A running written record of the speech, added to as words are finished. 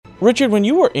Richard, when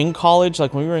you were in college,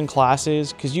 like when we were in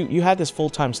classes, because you had this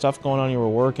full-time stuff going on, you were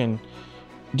working,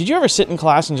 did you ever sit in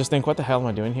class and just think, what the hell am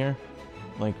I doing here?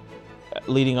 Like,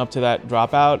 leading up to that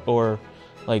dropout, or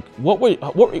like,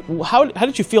 how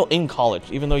did you feel in college,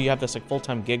 even though you have this like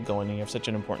full-time gig going and you have such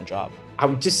an important job?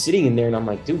 I'm just sitting in there and I'm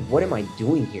like, dude, what am I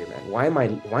doing here, man? Why am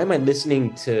I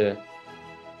listening to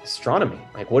astronomy?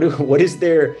 Like, what does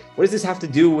this have to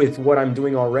do with what I'm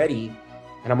doing already?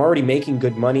 And I'm already making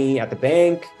good money at the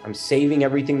bank. I'm saving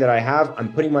everything that I have.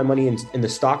 I'm putting my money in the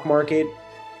stock market.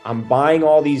 I'm buying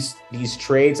all these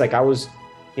trades. Like I was,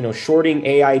 shorting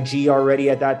AIG already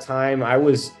at that time. I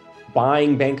was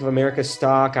buying Bank of America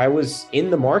stock. I was in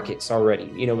the markets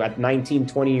already, at 19,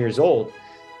 20 years old.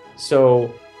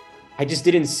 So I just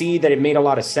didn't see that it made a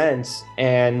lot of sense.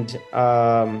 And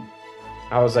I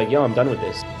was like, yo, I'm done with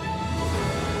this.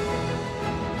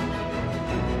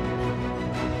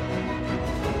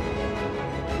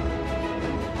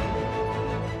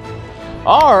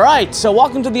 All right, so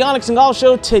welcome to the Onyx and Golf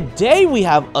Show. Today we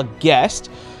have a guest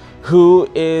who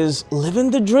is living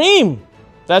the dream.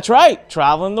 That's right,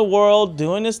 traveling the world,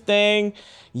 doing his thing,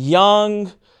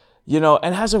 young,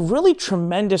 and has a really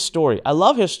tremendous story. I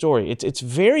love his story. It's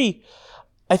very.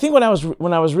 I think when I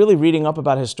was really reading up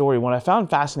about his story, what I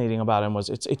found fascinating about him was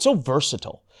it's so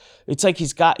versatile. It's like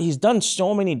he's done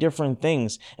so many different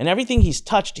things, and everything he's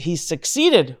touched, he's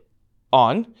succeeded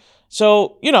on.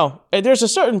 So, there's a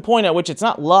certain point at which it's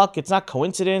not luck, it's not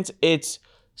coincidence, it's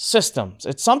systems.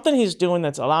 It's something he's doing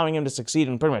that's allowing him to succeed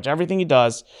in pretty much everything he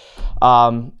does.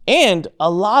 And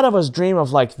a lot of us dream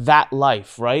of like that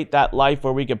life, right? That life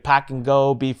where we could pack and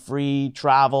go, be free,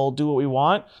 travel, do what we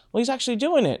want. Well, he's actually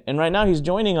doing it. And right now he's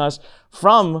joining us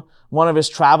from one of his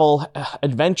travel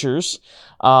adventures.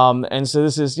 And so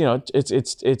this is,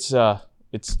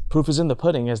 it's proof is in the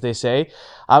pudding, as they say.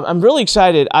 I'm really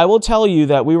excited. I will tell you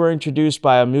that we were introduced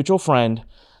by a mutual friend,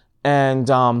 and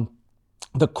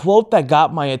the quote that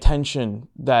got my attention,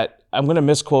 that I'm going to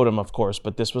misquote him, of course,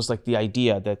 but this was like the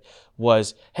idea that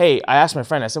was, hey, I asked my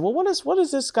friend, I said, well, what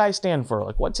does this guy stand for?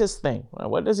 Like, what's his thing?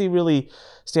 What does he really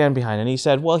stand behind? And he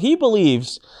said, well, he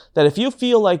believes that if you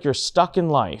feel like you're stuck in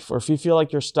life, or if you feel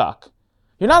like you're stuck,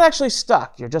 you're not actually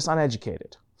stuck, you're just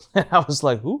uneducated. And I was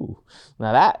like, ooh,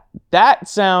 now that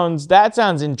sounds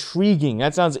intriguing.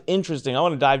 That sounds interesting. I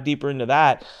want to dive deeper into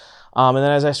that. And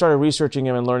then as I started researching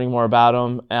him and learning more about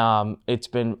him, it's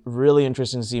been really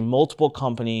interesting to see multiple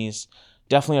companies,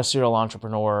 definitely a serial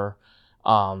entrepreneur,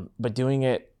 but doing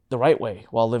it the right way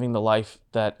while living the life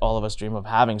that all of us dream of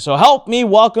having. So help me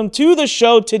welcome to the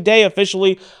show today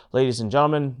officially, ladies and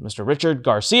gentlemen, Mr. Richard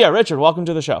Garcia. Richard, welcome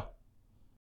to the show.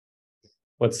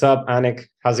 What's up, Anik?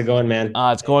 How's it going, man?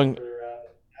 It's going.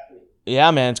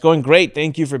 Yeah, man, it's going great.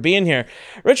 Thank you for being here.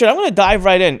 Richard, I'm going to dive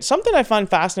right in. Something I find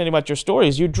fascinating about your story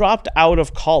is you dropped out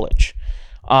of college.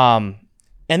 And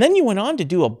then you went on to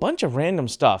do a bunch of random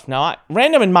stuff. Now,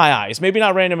 random in my eyes, maybe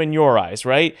not random in your eyes,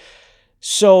 right?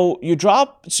 So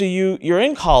you're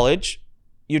in college,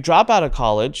 you drop out of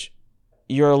college,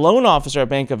 you're a loan officer at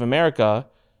Bank of America.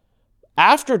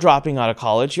 After dropping out of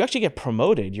college, you actually get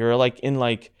promoted. You're like in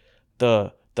like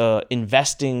the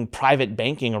investing private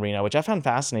banking arena, which I found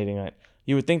fascinating.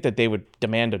 You would think that they would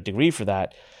demand a degree for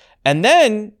that. And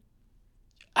then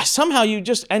somehow you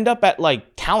just end up at like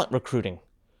talent recruiting,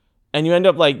 and you end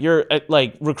up like you're at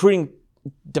like recruiting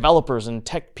developers and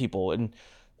tech people. And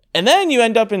then you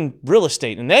end up in real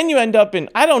estate, and then you end up in,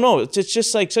 I don't know, it's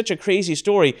just like such a crazy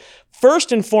story.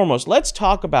 First and foremost, let's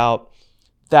talk about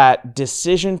that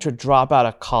decision to drop out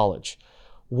of college.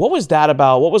 What was that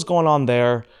about? What was going on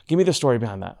there? Give me the story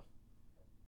behind that.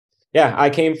 Yeah, I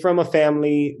came from a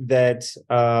family that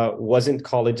wasn't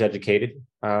college educated.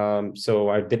 So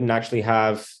I didn't actually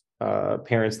have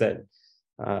parents that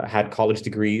had college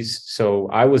degrees. So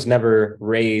I was never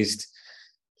raised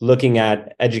looking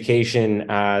at education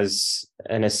as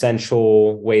an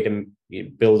essential way to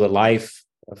build a life,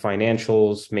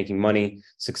 financials, making money,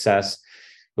 success.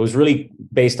 It was really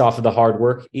based off of the hard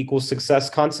work equals success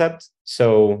concept.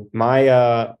 So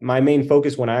my main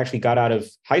focus when I actually got out of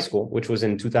high school, which was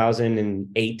in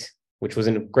 2008, which was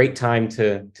a great time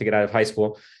to get out of high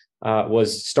school,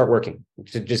 was start working,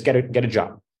 to just get a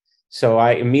job. So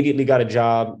I immediately got a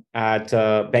job at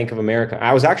Bank of America.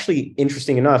 I was actually,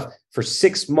 interesting enough, for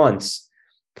 6 months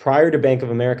prior to Bank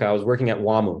of America, I was working at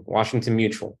WAMU, Washington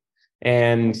Mutual.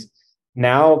 And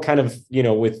now kind of,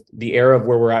 with the era of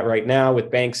where we're at right now,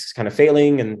 with banks kind of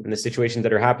failing and the situations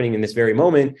that are happening in this very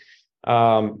moment,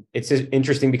 it's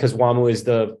interesting because WAMU is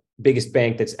the biggest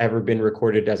bank that's ever been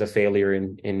recorded as a failure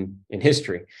in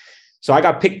history. So I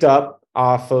got picked up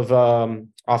off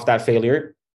that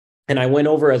failure. And I went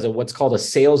over as what's called a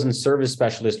sales and service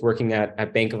specialist working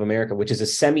at Bank of America, which is a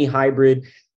semi-hybrid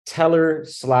teller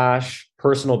slash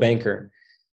personal banker.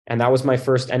 And that was my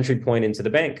first entry point into the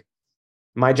bank.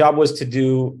 My job was to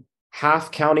do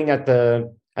half counting at the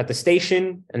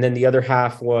station, and then the other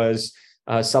half was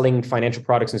selling financial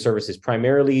products and services,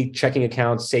 primarily checking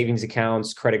accounts, savings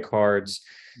accounts, credit cards.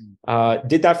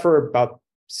 Did that for about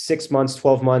 6 months,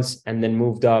 12 months, and then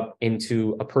moved up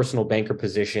into a personal banker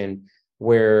position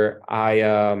where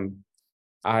I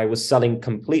was selling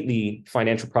completely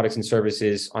financial products and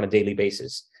services on a daily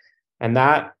basis. And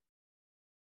that,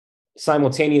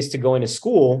 simultaneous to going to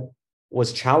school,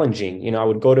 was challenging. You know,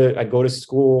 I'd go to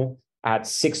school at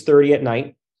 6:30 at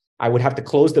night. I would have to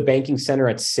close the banking center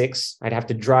at 6. I'd have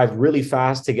to drive really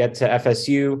fast to get to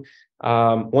FSU.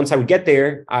 Once I would get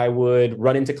there, I would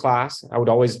run into class. I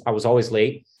was always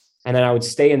late. And then I would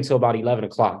stay until about 11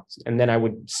 o'clock. And then I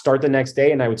would start the next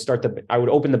day, and I would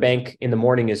open the bank in the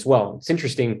morning as well. It's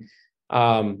interesting.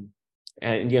 And,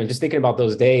 just thinking about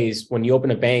those days when you open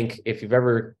a bank, if you've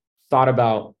ever thought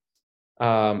about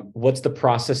what's the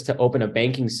process to open a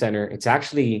banking center, it's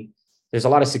actually, there's a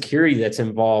lot of security that's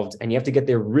involved, and you have to get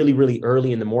there really, really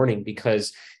early in the morning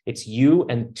because it's you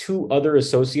and 2 other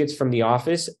associates from the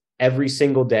office every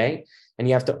single day. And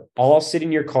you have to all sit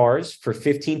in your cars for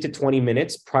 15 to 20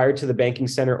 minutes prior to the banking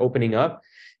center opening up.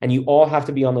 And you all have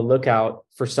to be on the lookout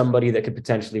for somebody that could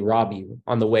potentially rob you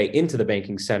on the way into the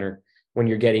banking center when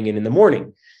you're getting in the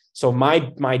morning. So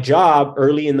my job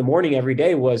early in the morning every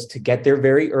day was to get there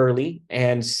very early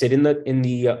and sit in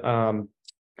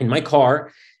my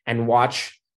car and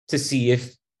watch to see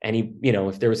if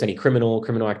if there was any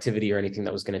criminal activity or anything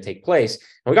that was going to take place.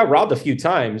 And we got robbed a few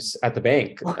times at the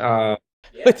bank.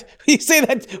 But you say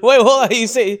that, wait, hold on. You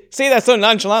say that so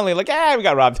nonchalantly, like, we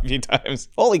got robbed a few times.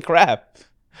 Holy crap.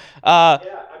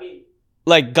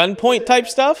 Like gunpoint type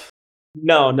stuff?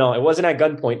 No, it wasn't at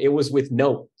gunpoint. It was with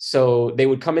note. So they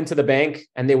would come into the bank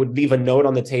and they would leave a note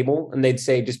on the table and they'd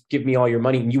say, just give me all your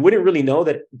money. And you wouldn't really know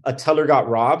that a teller got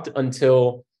robbed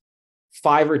until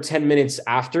 5 or 10 minutes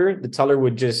after. The teller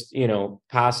would just,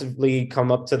 passively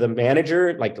come up to the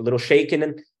manager, like a little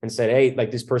shaken, and said, hey,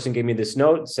 like this person gave me this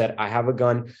note, said, I have a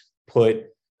gun, put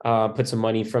some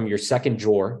money from your second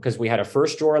drawer. Because we had a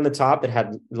first drawer on the top that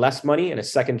had less money and a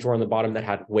second drawer on the bottom that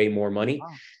had way more money. Wow.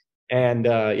 And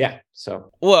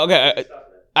so. Well, okay.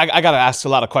 I got to ask a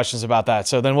lot of questions about that.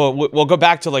 So then we'll go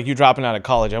back to like you dropping out of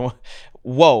college.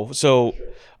 Whoa. So, sure.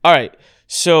 All right.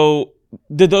 So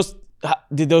did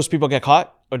those people get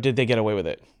caught, or did they get away with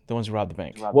it? The ones who robbed the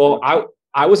bank? Well,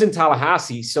 I was in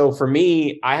Tallahassee. So for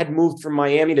me, I had moved from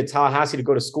Miami to Tallahassee to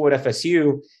go to school at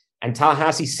FSU, and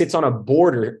Tallahassee sits on a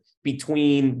border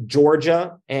between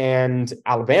Georgia and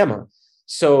Alabama.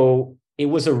 So it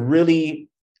was a really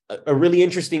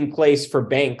interesting place for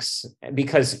banks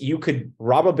because you could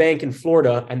rob a bank in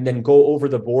Florida and then go over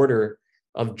the border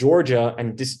of Georgia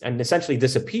and essentially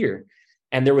disappear.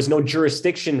 And there was no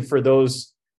jurisdiction for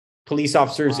those police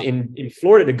officers in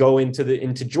Florida to go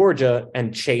into Georgia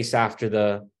and chase after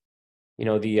the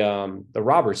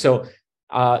robbers. So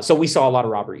we saw a lot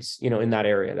of robberies, in that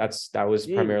area. That was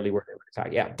primarily where they were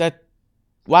attacked. Yeah.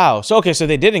 Wow. So, okay. So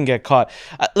they didn't get caught.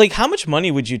 Like, how much money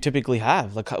would you typically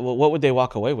have? Like, what would they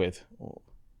walk away with?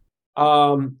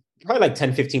 Probably like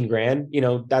 10, 15 grand.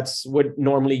 That's what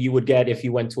normally you would get if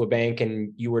you went to a bank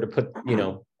and you were to put,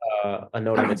 a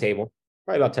note on the table.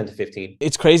 Probably about 10 to 15.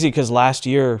 It's crazy because last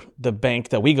year, the bank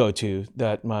that we go to,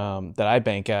 that I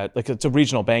bank at, like it's a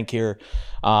regional bank here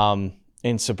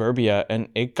in suburbia, and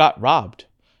it got robbed.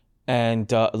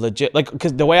 And legit, like,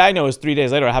 because the way I know is 3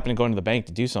 days later, I happened to go into the bank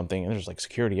to do something, and there's like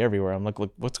security everywhere. I'm like,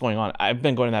 look, what's going on? I've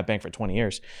been going to that bank for 20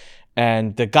 years.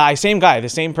 And the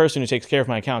same person who takes care of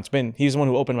my account, he's the one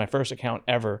who opened my first account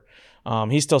ever.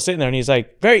 He's still sitting there, and he's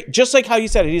like, just like how you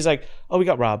said it, he's like, oh, we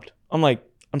got robbed. I'm like,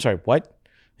 I'm sorry, what?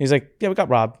 He's like, yeah, we got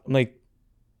robbed. I'm like,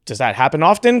 does that happen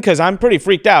often? Because I'm pretty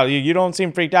freaked out. You don't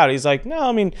seem freaked out. He's like,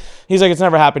 no, he's like, it's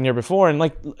never happened here before. And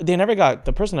like,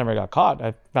 the person never got caught.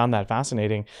 I found that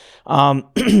fascinating.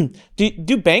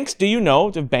 Do banks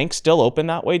still open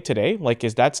that way today? Like,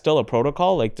 is that still a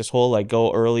protocol? Like this whole, like,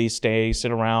 go early, stay,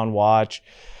 sit around, watch.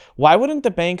 Why wouldn't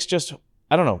the banks just,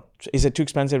 I don't know, is it too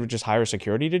expensive to just hire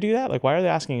security to do that? Like, why are they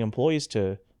asking employees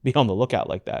to be on the lookout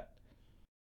like that?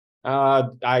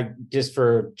 I just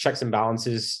for checks and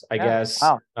balances, I guess.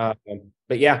 Wow.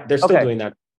 But yeah, they're still doing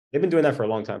that. They've been doing that for a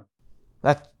long time.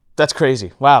 That's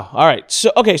crazy. Wow. All right.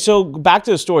 So back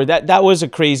to the story. That was a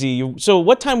crazy. So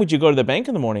what time would you go to the bank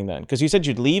in the morning then? Because you said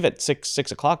you'd leave at 6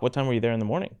 o'clock. What time were you there in the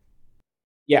morning?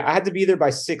 Yeah, I had to be there by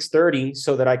 6:30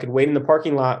 so that I could wait in the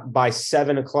parking lot by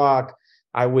 7 o'clock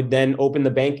I would then open the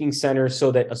banking center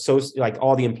so that like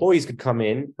all the employees could come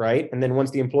in, right? And then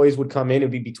once the employees would come in,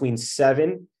 it'd be between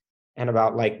 7 and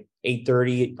about like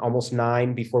 8:30, almost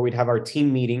 9 before we'd have our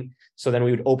team meeting. So then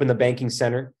we would open the banking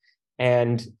center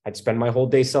and I'd spend my whole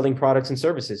day selling products and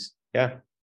services. Yeah.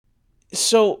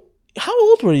 So how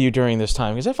old were you during this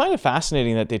time? Because I find it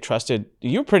fascinating that they trusted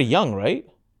you. Were pretty young, right?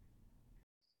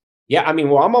 Yeah, I mean,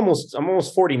 well, I'm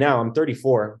almost 40 now. I'm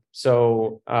 34.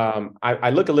 So I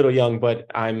look a little young, but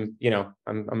I'm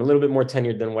a little bit more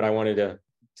tenured than what I wanted to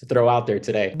throw out there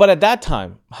today. But at that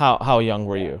time, how young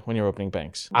were you when you were opening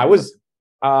banks? I was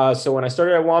so when I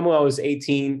started at WAMU, I was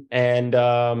 18, and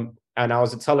I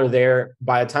was a teller there.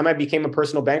 By the time I became a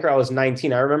personal banker, I was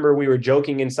 19. I remember we were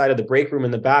joking inside of the break room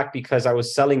in the back because I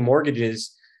was selling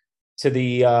mortgages to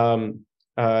the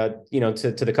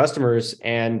to the customers,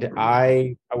 and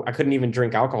I couldn't even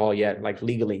drink alcohol yet, like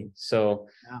legally. So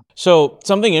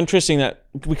Something interesting that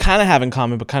we kind of have in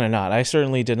common, but kind of not. I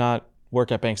certainly did not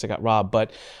work at banks that got robbed,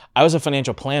 but I was a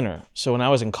financial planner. So when I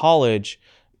was in college,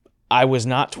 I was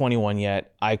not 21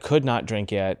 yet. I could not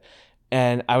drink yet.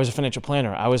 And I was a financial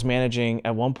planner. I was managing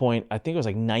at one point, I think it was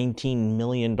like $19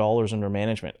 million under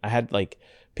management. I had like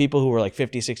people who were like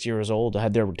 50, 60 years old. I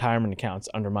had their retirement accounts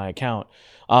under my account.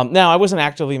 Now, I wasn't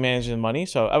actively managing the money,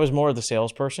 so I was more of the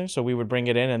salesperson. So we would bring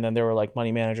it in, and then there were like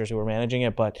money managers who were managing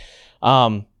it. But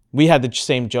we had the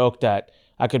same joke that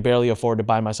I could barely afford to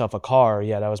buy myself a car,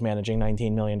 yet I was managing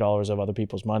 $19 million of other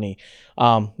people's money.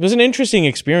 It was an interesting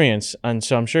experience, and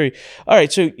so I'm sure. All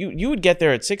right, so you would get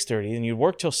there at 6:30, and you'd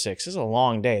work till 6. This is a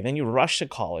long day. Then you rush to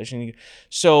college, and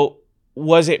so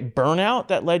was it burnout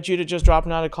that led you to just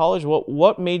dropping out of college?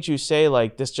 What made you say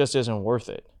like this just isn't worth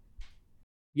it?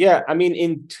 yeah, I mean,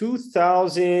 in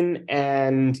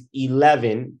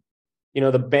 2011,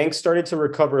 the bank started to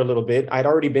recover a little bit. I'd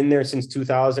already been there since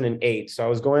 2008. So I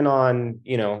was going on,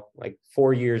 like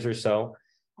 4 years or so.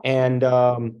 And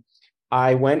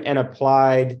I went and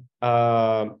applied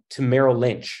to Merrill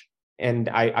Lynch. And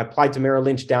I applied to Merrill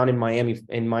Lynch down in Miami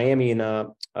in a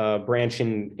branch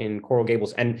in Coral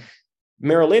Gables. And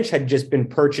Merrill Lynch had just been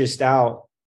purchased out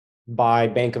by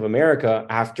Bank of America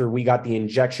after we got the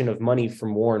injection of money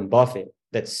from Warren Buffett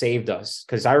that saved us.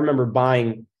 Because I remember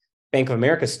buying Bank of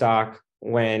America stock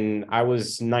when I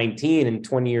was 19 and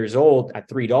 20 years old at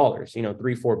 $3,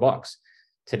 $3-4.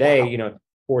 Today, wow.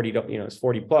 40, it's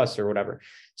 40 plus or whatever.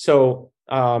 So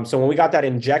when we got that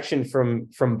injection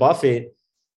from Buffett,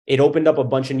 it opened up a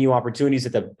bunch of new opportunities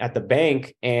at the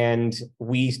bank, and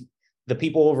the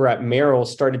people over at Merrill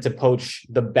started to poach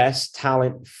the best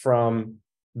talent from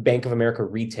Bank of America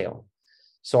retail.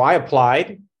 So I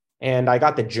applied and I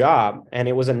got the job, and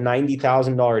it was a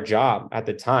 $90,000 job at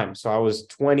the time. So I was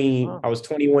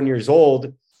 21 years old,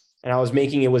 and I was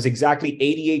making, it was exactly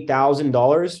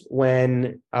 $88,000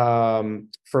 when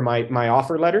for my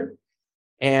offer letter.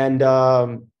 And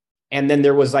then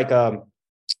there was like a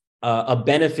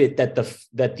benefit that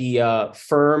the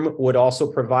firm would also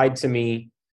provide to me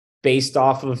based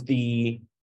off of the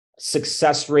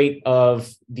success rate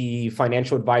of the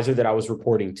financial advisor that I was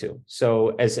reporting to.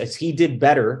 So as he did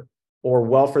better or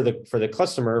well for the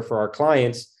customer, for our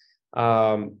clients,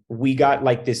 we got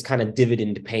like this kind of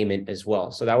dividend payment as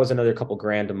well. So that was another couple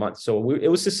grand a month. So it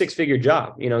was a 6-figure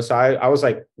job, So I was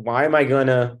like, why am I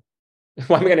gonna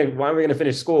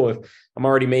finish school if I'm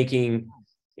already making,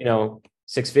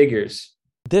 6 figures?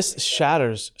 This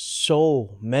shatters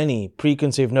so many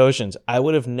preconceived notions. I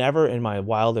would have never in my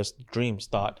wildest dreams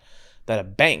thought that a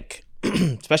bank,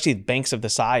 especially banks of the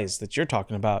size that you're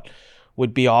talking about,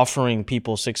 would be offering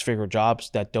people 6-figure jobs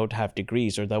that don't have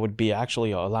degrees, or that would be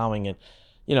actually allowing it.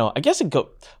 I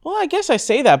guess I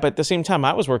say that, but at the same time,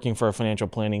 I was working for a financial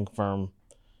planning firm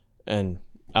and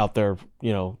out there,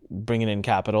 bringing in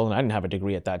capital, and I didn't have a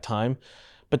degree at that time.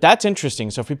 But that's interesting.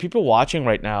 So for people watching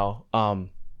right now,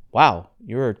 wow,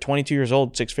 you're 22 years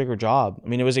old, 6-figure job. I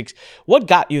mean, what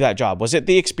got you that job? Was it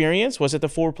the experience? Was it the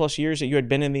 4+ years that you had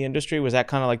been in the industry? Was that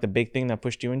kind of like the big thing that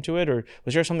pushed you into it? Or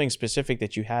was there something specific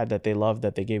that you had that they loved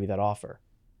that they gave you that offer?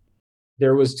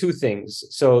 There was 2 things.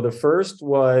 So the first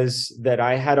was that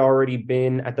I had already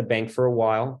been at the bank for a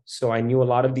while. So I knew a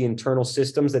lot of the internal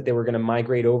systems that they were going to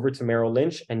migrate over to Merrill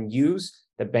Lynch and use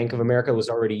that Bank of America was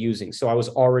already using. So I was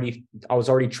already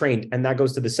trained. And that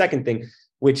goes to the second thing,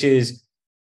 which is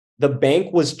the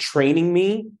bank was training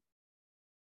me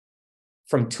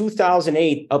from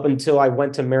 2008 up until I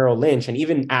went to Merrill Lynch. And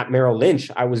even at Merrill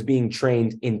Lynch, I was being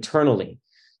trained internally.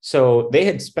 So they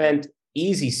had spent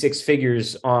easy 6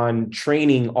 figures on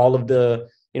training all of the,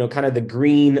 kind of the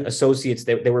green associates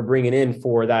that they were bringing in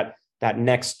for that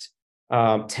next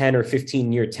 10 or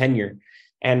 15 year tenure.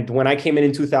 And when I came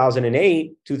in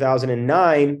 2008,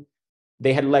 2009,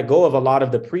 they had let go of a lot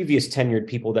of the previous tenured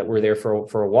people that were there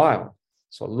for a while.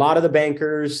 So a lot of the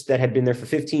bankers that had been there for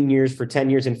 15 years, for 10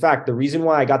 years. In fact, the reason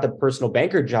why I got the personal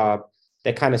banker job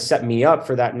that kind of set me up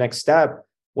for that next step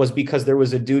was because there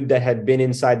was a dude that had been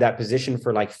inside that position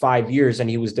for like 5 years and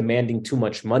he was demanding too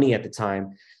much money at the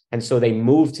time. And so they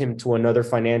moved him to another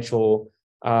financial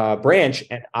branch,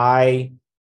 and I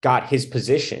got his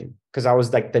position because I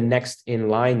was like the next in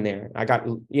line there. I got,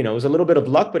 it was a little bit of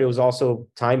luck, but it was also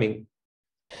timing.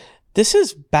 This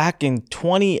is back in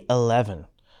 2011.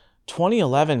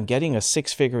 2011, getting a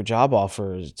six-figure job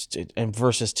offer and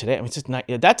versus today. I mean, it's just not,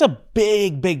 that's a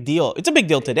big deal. It's a big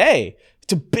deal today.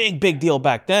 It's a big deal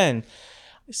back then.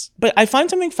 But I find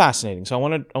something fascinating. So I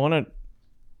want to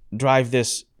drive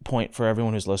this point for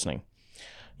everyone who's listening.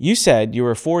 You said you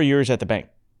were 4 years at the bank.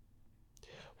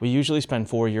 We usually spend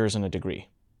 4 years in a degree.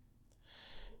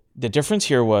 The difference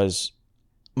here was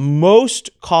most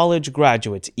college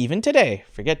graduates, even today,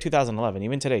 forget 2011,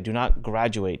 even today, do not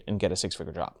graduate and get a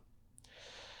six-figure job.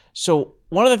 So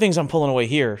one of the things I'm pulling away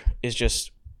here is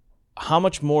just how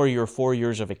much more your 4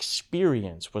 years of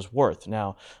experience was worth.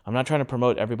 Now, I'm not trying to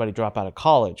promote everybody drop out of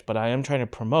college, but I am trying to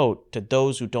promote to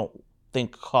those who don't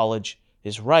think college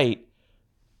is right.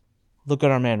 Look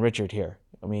at our man Richard here.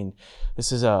 I mean,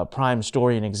 this is a prime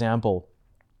story and example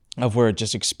of where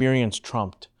just experience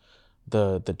trumped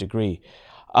the degree.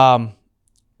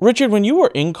 Richard, when you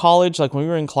were in college, like when we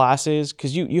were in classes,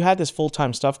 because you had this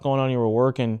full-time stuff going on, you were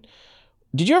working,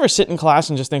 did you ever sit in class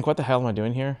and just think, what the hell am I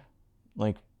doing here?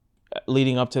 Like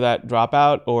leading up to that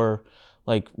dropout, or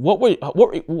like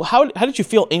how did you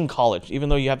feel in college, even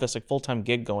though you have this like full-time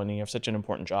gig going and you have such an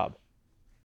important job?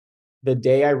 The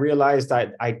day I realized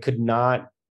that I could not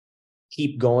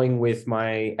keep going with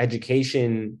my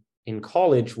education in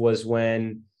college was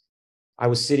when I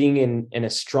was sitting in an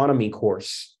astronomy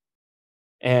course,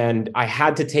 and I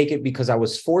had to take it because I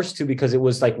was forced to, because it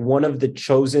was like one of the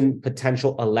chosen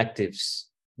potential electives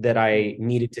that I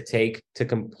needed to take to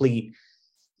complete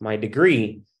my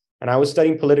degree. And I was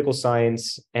studying political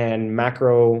science and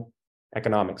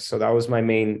macroeconomics. So that was my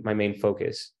main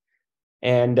focus.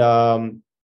 And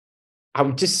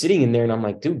I'm just sitting in there and I'm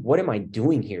like, dude, what am I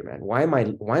doing here, man? Why am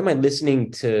I listening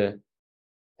to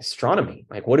astronomy?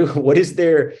 Like, what does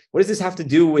this have to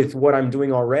do with what I'm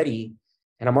doing already?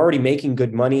 And I'm already making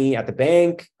good money at the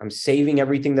bank. I'm saving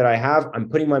everything that I have. I'm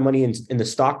putting my money in the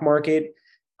stock market.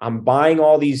 I'm buying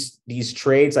all these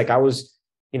trades. Like I was,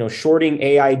 shorting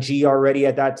AIG already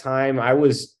at that time. I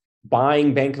was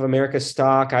buying Bank of America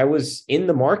stock. I was in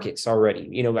the markets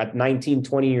already, at 19,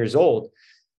 20 years old.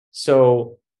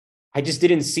 So I just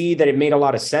didn't see that it made a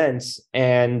lot of sense.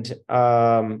 And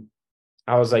I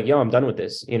was like, I'm done with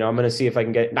this. I'm going to see if I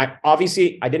can get,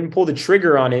 I didn't pull the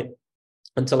trigger on it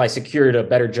until I secured a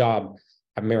better job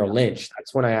at Merrill Lynch.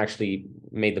 That's when I actually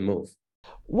made the move.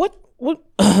 What,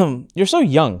 you're so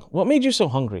young. What made you so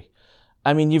hungry?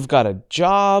 I mean, you've got a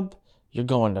job, you're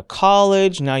going to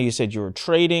college. Now you said you were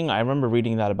trading. I remember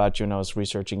reading that about you when I was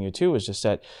researching you too, is just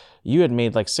that you had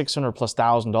made like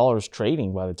 $600,000+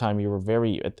 trading by the time you were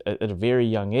at a very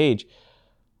young age.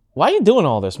 Why are you doing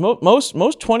all this? Most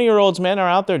 20-year-olds, man, are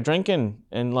out there drinking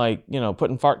and like,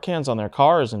 putting fart cans on their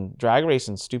cars and drag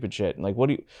racing stupid shit. Like,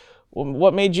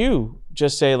 what made you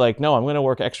just say like, no, I'm going to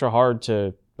work extra hard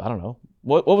to, I don't know.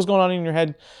 What was going on in your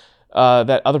head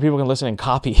that other people can listen and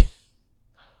copy?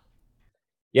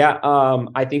 Yeah.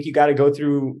 I think you got to go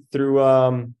through,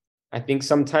 I think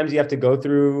sometimes you have to go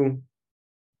through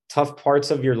tough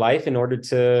parts of your life in order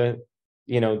to,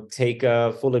 take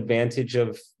full advantage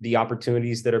of the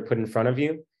opportunities that are put in front of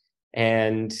you.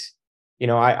 And,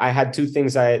 I had two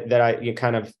things that I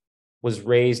kind of was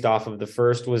raised off of. The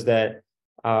first was that,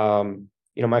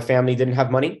 my family didn't have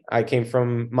money. I came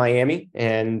from Miami,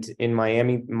 and in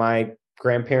Miami, my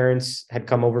grandparents had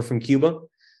come over from Cuba.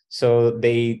 So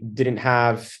they didn't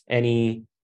have any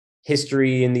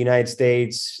history in the United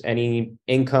States, any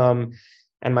income.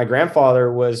 And my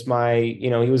grandfather was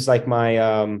he was like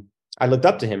I looked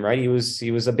up to him, right?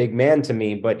 He was a big man to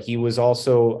me, but he was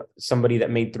also somebody that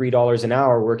made $3 an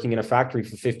hour working in a factory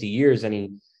for 50 years. And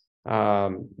he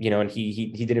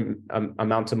didn't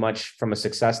amount to much from a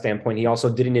success standpoint. He also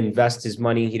didn't invest his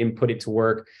money. He didn't put it to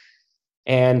work.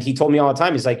 And he told me all the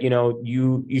time, he's like,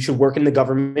 you should work in the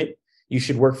government. You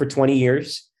should work for 20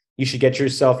 years. You should get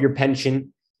yourself your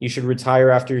pension. You should retire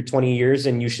after 20 years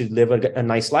and you should live a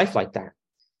nice life like that.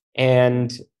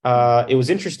 And it was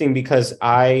interesting because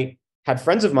I had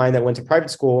friends of mine that went to private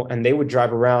school and they would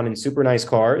drive around in super nice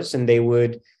cars, and they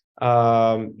would,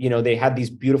 they had these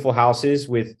beautiful houses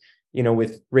with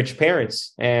with rich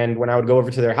parents. And when I would go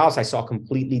over to their house, I saw a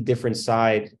completely different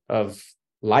side of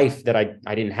life that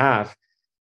I didn't have.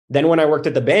 Then when I worked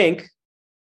at the bank,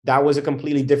 that was a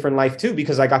completely different life too,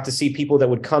 because I got to see people that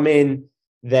would come in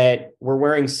that were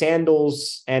wearing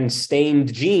sandals and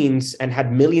stained jeans and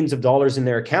had millions of dollars in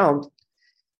their account.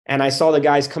 And I saw the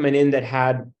guys coming in that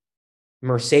had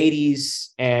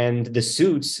Mercedes and the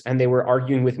suits, and they were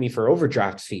arguing with me for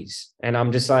overdraft fees. And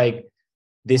I'm just like,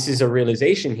 this is a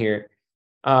realization here.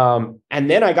 And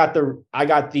then I got the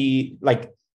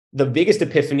biggest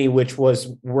epiphany, which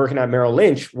was working at Merrill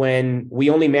Lynch, when we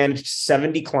only managed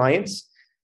 70 clients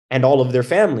and all of their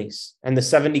families. And the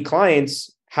 70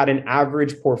 clients had an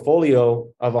average portfolio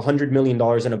of $100 million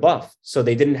and above. So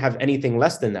they didn't have anything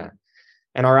less than that.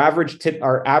 And our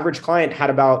average client had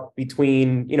about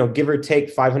between, give or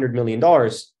take $500 million.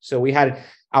 So we had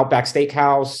Outback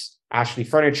Steakhouse, Ashley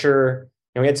Furniture,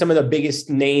 and we had some of the biggest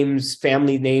names,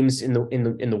 family names in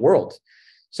the world.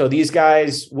 So these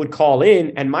guys would call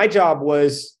in, and my job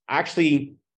was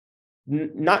actually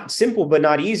not simple, but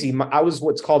not easy. I was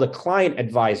what's called a client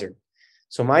advisor.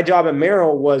 So my job at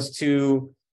Merrill was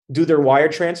to do their wire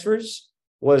transfers,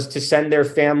 was to send their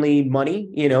family money,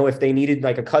 if they needed,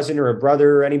 like a cousin or a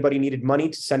brother or anybody needed money,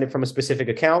 to send it from a specific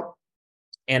account.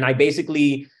 And I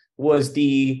basically was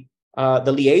the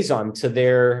liaison to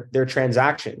their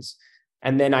transactions.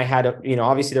 And then I had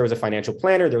obviously there was a financial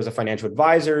planner, there was a financial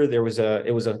advisor, it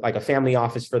was like a family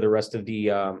office for the rest of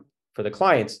for the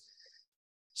clients.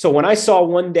 So when I saw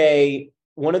one day,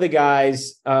 one of the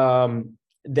guys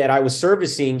that I was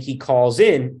servicing, he calls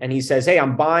in and he says, "Hey,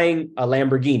 I'm buying a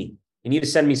Lamborghini. You need to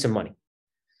send me some money."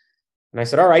 And I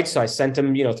said, "All right." So I sent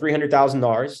him,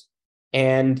 $300,000.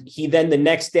 And he then the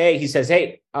next day he says,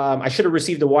 "Hey, I should have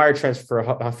received a wire transfer for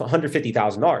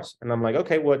 $150,000. And I'm like,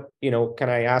 "Okay, what, can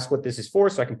I ask what this is for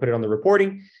so I can put it on the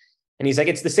reporting?" And he's like,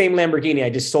 "It's the same Lamborghini. I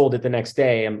just sold it the next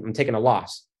day. I'm taking a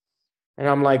loss." And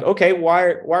I'm like, "Okay,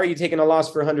 why are you taking a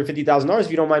loss for $150,000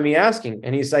 if you don't mind me asking?"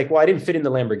 And he's like, "Well, I didn't fit in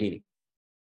the Lamborghini."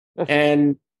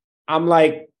 And I'm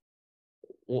like,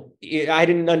 well, I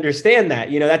didn't understand that.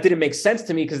 That didn't make sense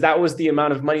to me, because that was the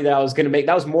amount of money that I was going to make.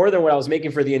 That was more than what I was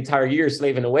making for the entire year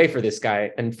slaving away for this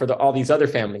guy and for all these other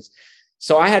families.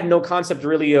 So I had no concept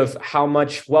really of how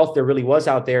much wealth there really was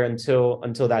out there until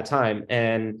that time.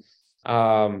 And,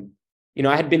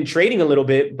 I had been trading a little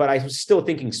bit, but I was still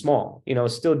thinking small,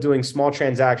 still doing small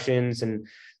transactions. And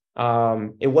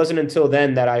it wasn't until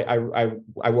then that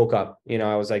I woke up.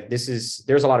 I was like,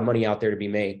 there's a lot of money out there to be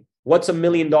made. What's $1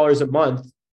 million a month?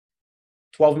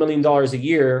 $12 million a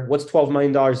year. What's $12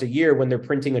 million a year when they're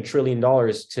printing $1 trillion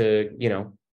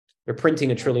they're printing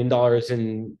 $1 trillion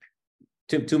in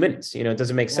 2 minutes? It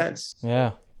doesn't make sense.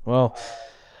 Yeah. Well,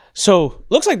 so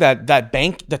looks like that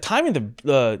bank, the timing,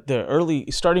 the early,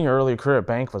 starting your early career at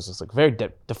bank was just like very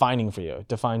defining for you.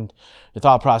 Defined your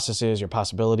thought processes, your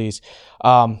possibilities.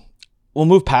 We'll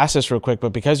move past this real quick,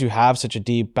 but because you have such a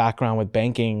deep background with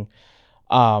banking,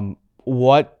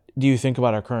 what do you think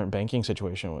about our current banking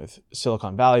situation with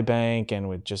Silicon Valley Bank and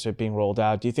with just it being rolled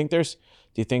out? Do you think there's,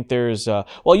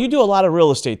 well, you do a lot of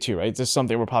real estate too, right? This is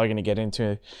something we're probably going to get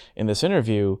into in this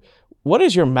interview. What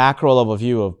is your macro level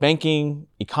view of banking,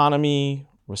 economy,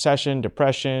 recession,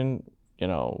 depression? Get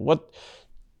a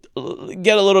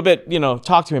little bit,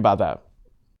 talk to me about that.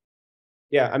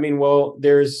 Yeah. I mean, well,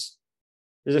 there's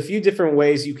a few different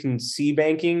ways you can see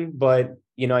banking, but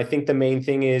I think the main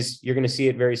thing is you're going to see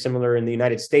it very similar in the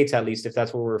United States, at least if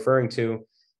that's what we're referring to,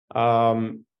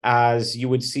 as you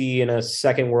would see in a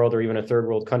second world or even a third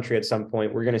world country at some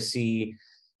point. We're going to see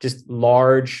just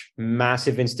large,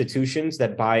 massive institutions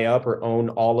that buy up or own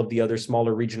all of the other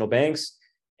smaller regional banks.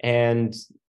 And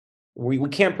we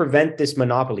can't prevent this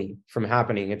monopoly from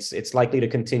happening. It's likely to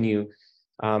continue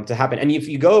to happen. And if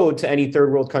you go to any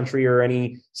third world country or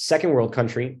any second world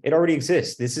country, it already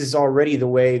exists. This is already the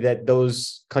way that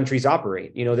those countries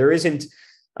operate. There isn't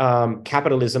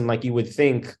capitalism like you would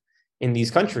think in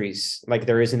these countries, like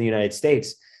there is in the United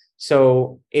States.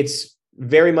 So it's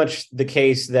very much the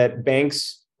case that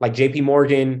banks like JP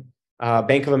Morgan,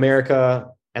 Bank of America,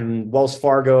 and Wells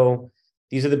Fargo,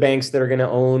 these are the banks that are going to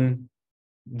own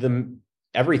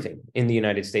everything in the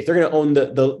United States. They're going to own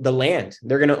the land.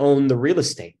 They're going to own the real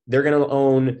estate. They're going to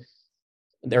own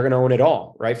it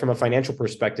all, right? From a financial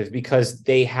perspective, because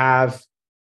they have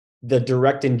the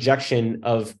direct injection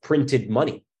of printed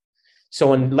money.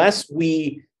 So unless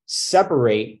we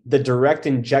separate the direct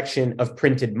injection of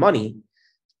printed money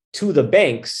to the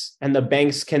banks, and the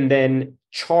banks can then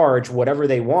charge whatever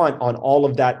they want on all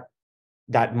of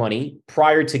that money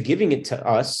prior to giving it to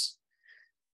us,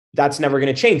 that's never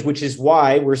going to change, which is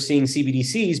why we're seeing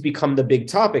CBDCs become the big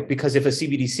topic, because if a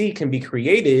CBDC can be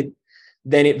created,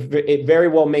 then it very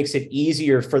well makes it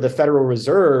easier for the Federal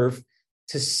Reserve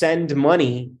to send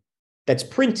money that's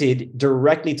printed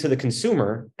directly to the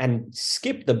consumer and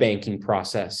skip the banking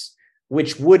process,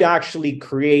 which would actually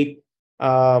create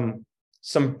some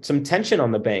tension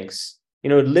on the banks.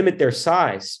 Limit their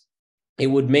size. It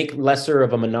would make lesser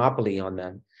of a monopoly on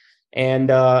them.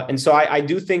 And so I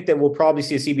do think that we'll probably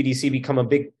see a CBDC become a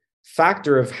big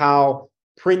factor of how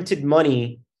printed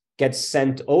money gets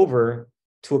sent over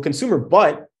to a consumer.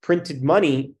 But printed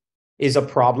money is a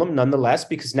problem nonetheless,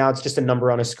 because now it's just a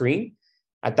number on a screen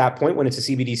at that point when it's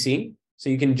a CBDC. So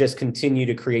you can just continue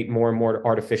to create more and more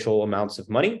artificial amounts of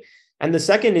money. And the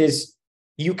second is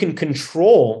you can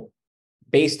control,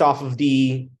 based off of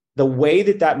the way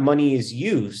that money is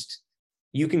used.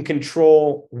 You can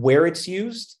control where it's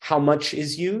used, how much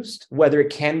is used, whether it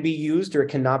can be used or it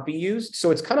cannot be used.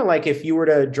 So it's kind of like if you were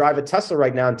to drive a Tesla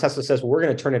right now and Tesla says, well, we're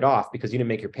going to turn it off because you didn't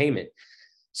make your payment.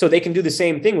 So they can do the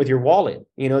same thing with your wallet.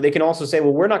 They can also say,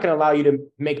 well, we're not going to allow you to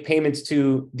make payments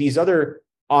to these other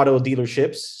auto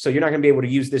dealerships. So you're not going to be able to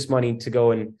use this money to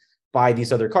go and buy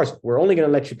these other cars. We're only going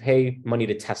to let you pay money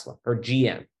to Tesla or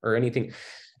GM or anything.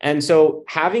 And so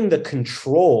having the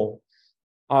control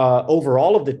over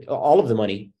all of the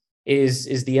money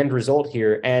is the end result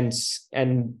here. And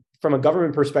from a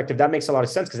government perspective, that makes a lot of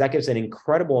sense, because that gives an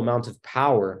incredible amount of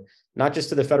power, not just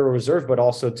to the Federal Reserve, but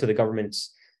also to the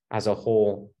governments as a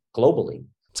whole globally.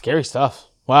 Scary stuff.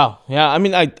 Wow. Yeah. I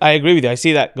mean, I agree with you. I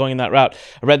see that going in that route.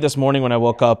 I read this morning when I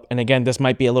woke up, and again, this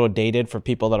might be a little dated for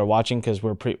people that are watching because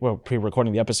we're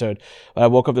pre-recording the episode. I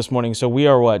woke up this morning. So we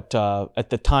are at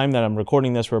the time that I'm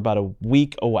recording this, we're about a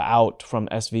week out from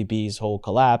SVB's whole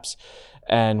collapse.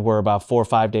 And we're about 4 or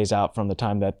 5 days out from the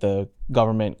time that the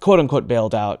government, quote unquote,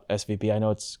 bailed out SVB. I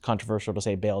know it's controversial to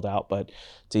say bailed out, but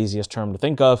it's the easiest term to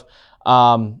think of.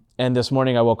 And this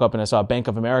morning I woke up and I saw Bank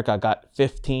of America got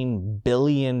 $15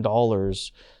 billion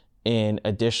in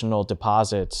additional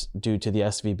deposits due to the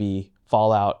SVB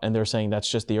fallout. And they're saying that's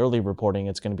just the early reporting.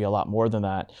 It's going to be a lot more than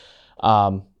that.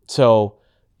 So,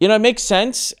 it makes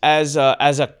sense as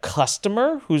a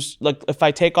customer who's like, if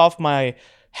I take off my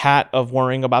hat of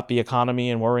worrying about the economy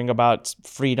and worrying about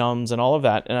freedoms and all of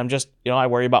that, and I'm just, I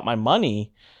worry about my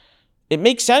money, it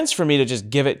makes sense for me to just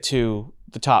give it to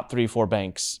the top 3-4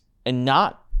 banks and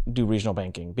not do regional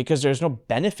banking, because there's no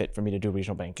benefit for me to do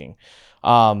regional banking.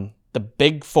 The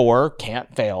big 4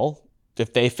 can't fail.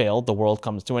 If they fail, the world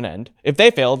comes to an end. If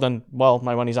they fail, then, well,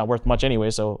 my money's not worth much anyway,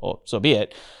 so be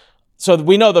it. So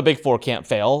we know the big 4 can't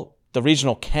fail. The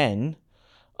regional can.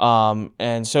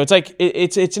 And so it's like,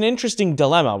 it's an interesting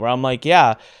dilemma where I'm like,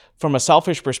 yeah, from a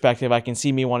selfish perspective, I can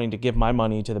see me wanting to give my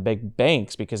money to the big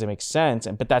banks because it makes sense.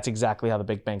 But that's exactly how the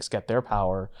big banks get their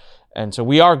power. And so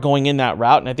we are going in that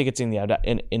route. And I think it's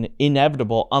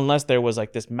inevitable, unless there was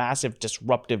like this massive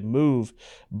disruptive move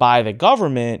by the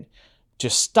government to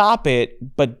stop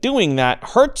it. But doing that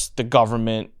hurts the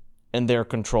government and their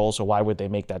control. So why would they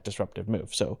make that disruptive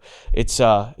move? So it's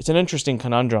an interesting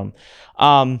conundrum.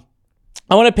 I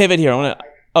want to pivot here.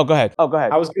 Oh, go ahead.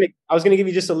 I was gonna give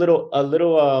you just a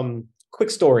little quick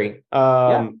story.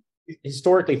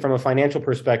 Historically, from a financial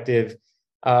perspective,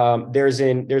 there's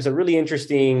a really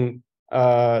interesting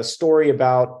story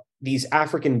about these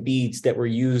African beads that were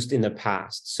used in the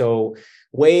past. So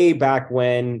way back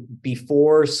when,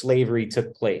 before slavery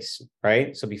took place,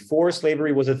 right? So before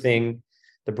slavery was a thing,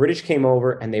 the British came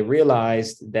over and they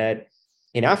realized that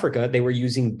in Africa, they were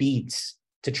using beads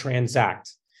to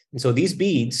transact. And so these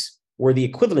beads were the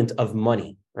equivalent of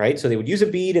money, right? So they would use a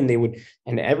bead and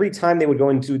every time they would go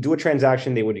into do a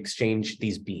transaction, they would exchange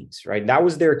these beads, right? That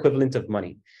was their equivalent of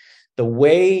money. The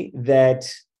way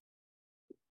that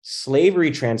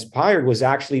slavery transpired was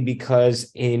actually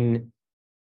because at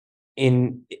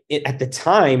the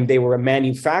time, they were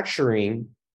manufacturing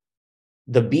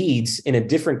the beads in a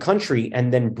different country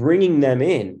and then bringing them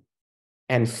in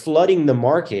and flooding the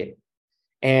market.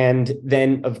 And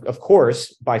then, of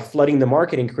course, by flooding the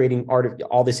market and creating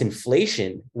all this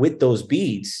inflation with those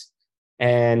beads,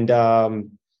 and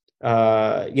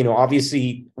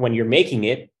obviously, when you're making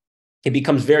it, it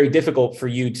becomes very difficult for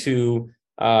you to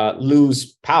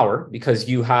lose power because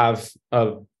you have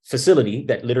a facility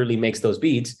that literally makes those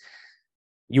beads.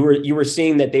 You were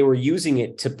seeing that they were using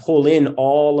it to pull in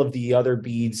all of the other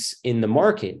beads in the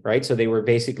market, right? So they were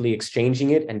basically exchanging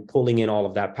it and pulling in all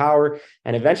of that power.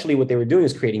 And eventually what they were doing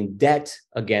is creating debt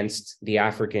against the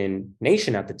African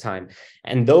nation at the time.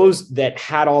 And those that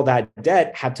had all that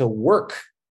debt had to work,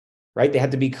 right? They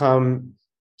had to become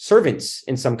servants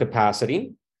in some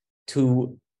capacity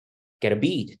to get a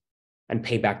bead. and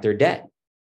pay back their debt.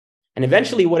 And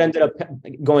eventually what ended up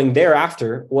going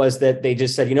thereafter was that they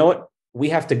just said, you know what, we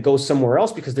have to go somewhere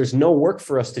else because there's no work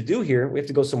for us to do here. We have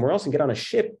to go somewhere else and get on a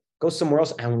ship, go somewhere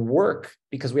else and work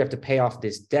because we have to pay off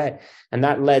this debt. And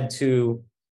that led to,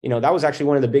 that was actually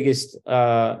one of the biggest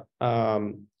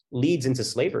leads into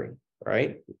slavery,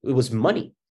 right? It was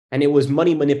money, and it was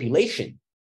money manipulation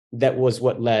that was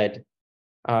what led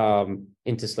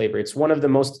into slavery. It's one of the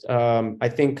most, I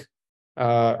think,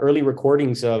 early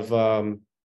recordings of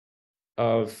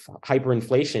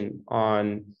hyperinflation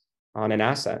on an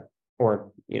asset,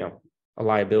 or a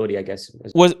liability, I guess.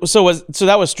 So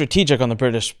that was strategic on the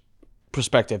British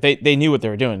perspective. They knew what they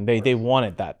were doing. They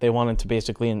wanted that. They wanted to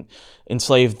basically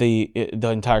enslave the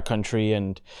entire country.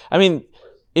 And I mean,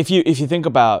 if you think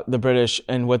about the British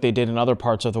and what they did in other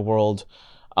parts of the world,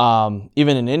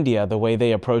 even in India, the way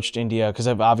they approached India, because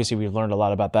obviously we've learned a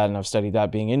lot about that, and I've studied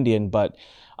that being Indian, but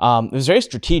it was very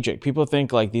strategic. People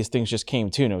think like these things just came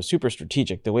to, and it was super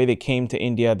strategic. The way they came to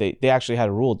India, they actually had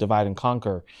a rule, divide and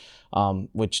conquer,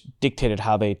 which dictated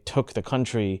how they took the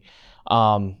country.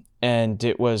 And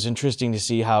it was interesting to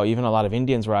see how even a lot of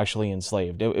Indians were actually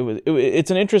enslaved. It's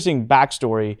an interesting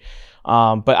backstory,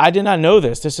 but I did not know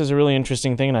this. This is a really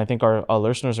interesting thing, and I think our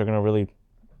listeners are going to really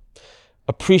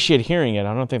appreciate hearing it.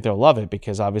 I don't think they'll love it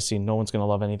because obviously no one's going to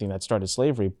love anything that started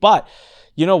slavery. But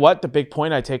you know what? The big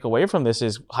point I take away from this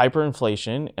is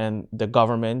hyperinflation and the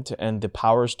government and the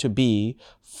powers to be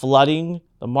flooding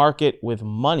the market with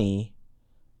money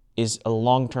is a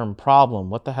long-term problem.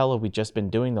 What the hell have we just been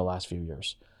doing the last few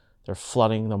years? They're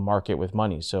flooding the market with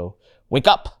money. So wake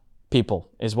up, people,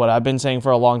 is what I've been saying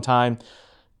for a long time.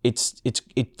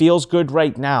 It feels good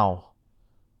right now.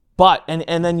 But,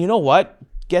 and then you know what?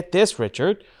 Get this,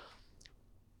 Richard.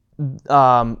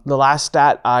 The last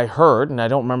stat I heard, and I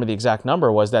don't remember the exact number,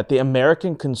 was that the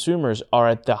American consumers are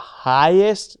at the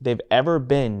highest they've ever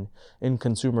been in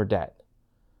consumer debt.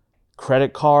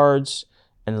 Credit cards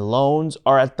and loans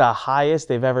are at the highest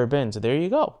they've ever been. So there you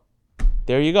go.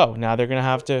 There you go. Now they're gonna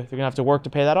have to work to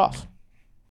pay that off.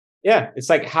 Yeah, it's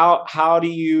like how have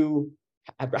you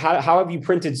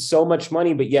printed so much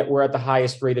money, but yet we're at the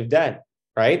highest rate of debt,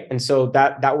 right? And so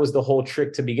that was the whole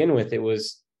trick to begin with. It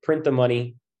was print the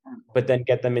money, but then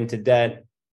get them into debt.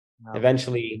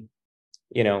 Eventually,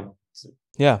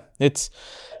 Yeah, it's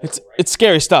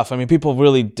scary stuff. I mean, people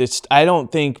really just, I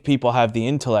don't think people have the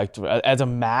intellect as a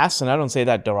mass, and I don't say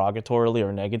that derogatorily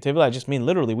or negatively. I just mean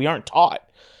literally, we aren't taught.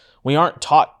 We aren't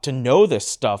taught to know this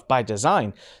stuff by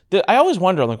design. I always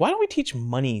wonder, like, why don't we teach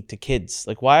money to kids?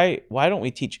 Like, why don't we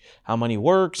teach how money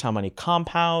works, how money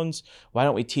compounds? Why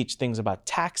don't we teach things about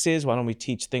taxes? Why don't we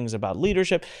teach things about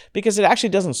leadership? Because it actually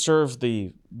doesn't serve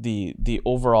the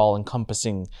overall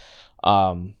encompassing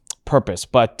purpose.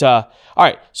 But all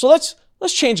right, so let's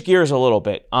change gears a little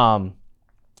bit. That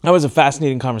was a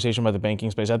fascinating conversation about the banking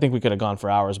space. I think we could have gone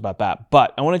for hours about that,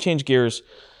 but I want to change gears.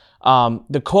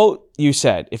 The quote you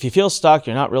said, if you feel stuck,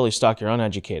 you're not really stuck, you're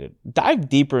uneducated. Dive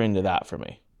deeper into that for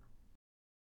me.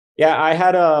 Yeah, I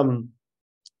had an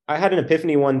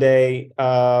epiphany one day.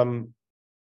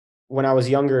 When I was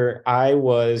younger, I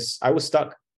was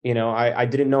stuck. I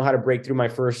didn't know how to break through my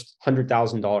first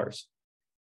 $100,000.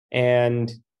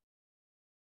 And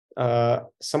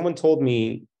someone told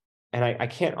me, and I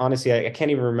can't honestly, I can't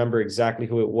even remember exactly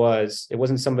who it was. It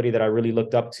wasn't somebody that I really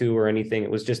looked up to or anything. It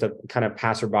was just a kind of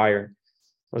passerby. I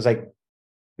was like,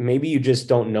 maybe you just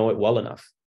don't know it well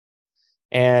enough.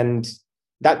 And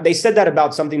that they said that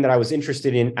about something that I was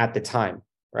interested in at the time,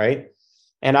 right?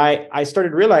 And I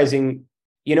started realizing,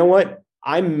 you know what?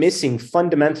 I'm missing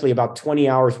fundamentally about 20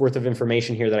 hours worth of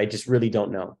information here that I just really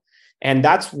don't know. And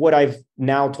that's what I've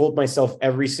now told myself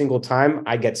every single time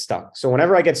I get stuck. So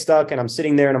whenever I get stuck and I'm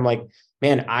sitting there and I'm like,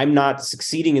 man, I'm not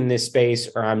succeeding in this space,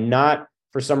 or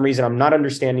for some reason, I'm not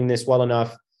understanding this well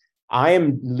enough. I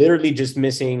am literally just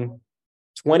missing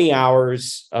 20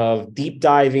 hours of deep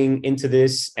diving into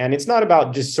this. And it's not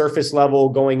about just surface level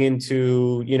going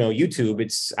into, YouTube.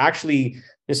 It's actually,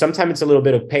 sometimes it's a little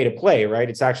bit of pay to play, right?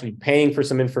 It's actually paying for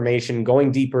some information,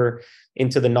 going deeper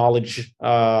into the knowledge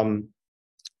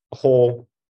whole.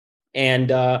 And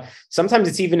sometimes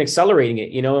it's even accelerating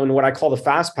it, and what I call the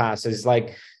fast pass is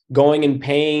like going and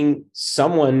paying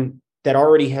someone that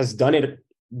already has done it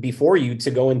before you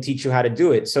to go and teach you how to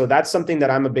do it. So that's something that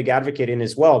I'm a big advocate in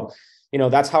as well.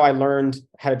 That's how I learned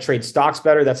how to trade stocks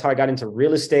better. That's how I got into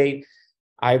real estate.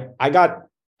 I got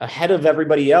ahead of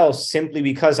everybody else simply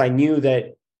because I knew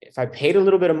that if I paid a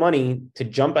little bit of money to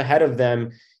jump ahead of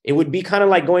them, it would be kind of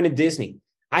like going to Disney.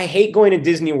 I hate going to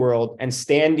Disney World and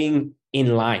standing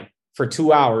in line for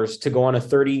 2 hours to go on a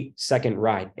 30-second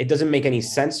ride. It doesn't make any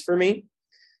sense for me,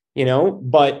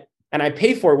 but And I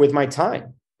pay for it with my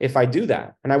time if I do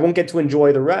that, and I won't get to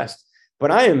enjoy the rest.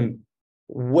 But I am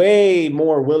way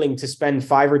more willing to spend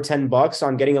 $5 or $10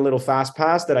 on getting a little fast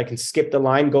pass that I can skip the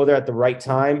line, go there at the right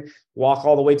time, walk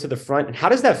all the way to the front. And how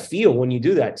does that feel when you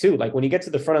do that too? Like when you get to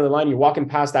the front of the line, you're walking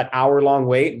past that hour-long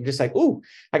wait, and just like, ooh,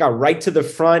 I got right to the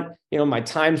front. My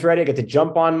time's ready. I get to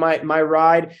jump on my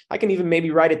ride. I can even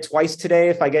maybe ride it twice today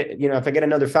if I get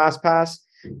another fast pass.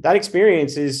 That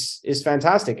experience is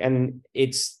fantastic. And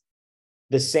it's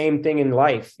the same thing in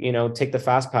life. Take the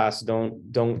fast pass.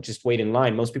 Don't just wait in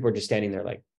line. Most people are just standing there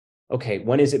like, okay,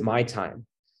 when is it my time?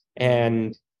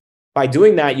 And by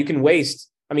doing that, you can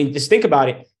waste. I mean, just think about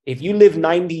it. If you live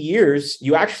 90 years,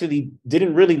 you actually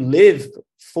didn't really live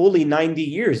fully 90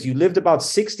 years. You lived about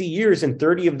 60 years, and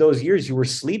 30 of those years you were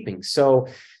sleeping. So,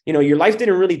 your life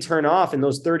didn't really turn off in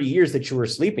those 30 years that you were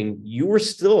sleeping. You were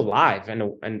still alive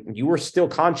and you were still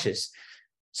conscious.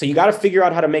 So you got to figure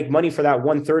out how to make money for that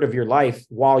 1/3 of your life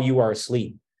while you are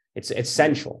asleep. It's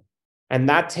essential. And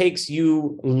that takes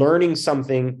you learning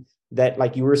something that,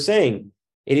 like you were saying,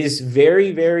 it is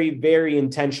very, very, very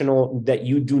intentional that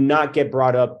you do not get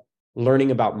brought up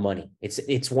learning about money.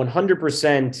 It's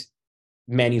 100%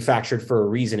 manufactured for a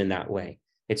reason in that way.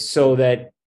 It's so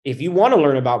that if you want to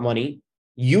learn about money,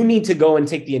 you need to go and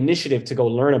take the initiative to go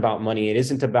learn about money. It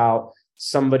isn't about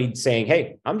somebody saying,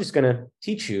 hey, I'm just going to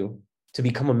teach you to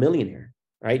become a millionaire,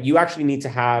 right? You actually need to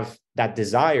have that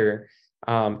desire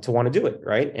to want to do it,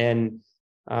 right? And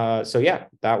so yeah,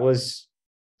 that was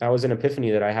an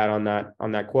epiphany that I had on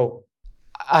that quote.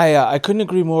 I couldn't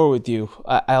agree more with you.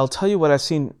 I'll tell you what I've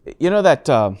seen. That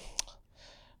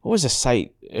what was the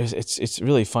site? It's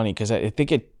really funny because I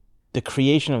think the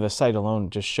creation of the site alone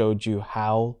just showed you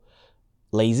how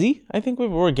lazy I think we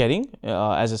were getting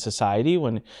as a society,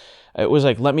 when it was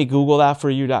like, let me Google that for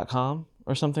you.com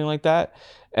or something like that.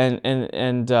 And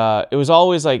it was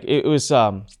always like, it was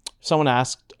someone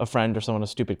asked a friend or someone a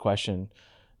stupid question,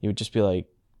 you would just be like,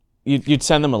 you'd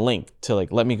send them a link to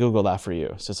like, let me Google that for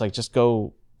you. So it's like, just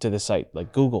go to this site,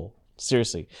 like Google,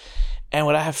 seriously. And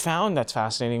what I have found that's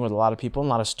fascinating with a lot of people, and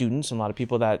a lot of students, and a lot of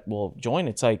people that will join,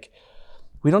 it's like,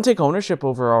 we don't take ownership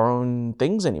over our own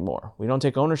things anymore. We don't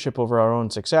take ownership over our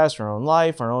own success, our own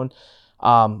life, our own.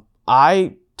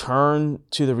 I turn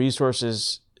to the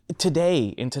resources today.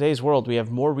 In today's world, we have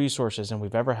more resources than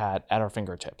we've ever had at our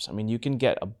fingertips. I mean, you can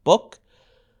get a book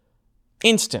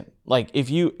instant. Like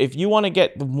if you want to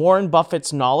get Warren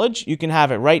Buffett's knowledge, you can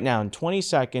have it right now in 20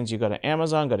 seconds. You go to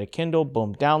Amazon, go to Kindle,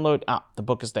 boom, download. The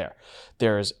book is there.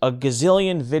 There's a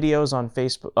gazillion videos on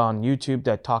Facebook, on YouTube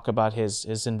that talk about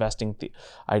his investing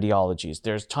ideologies.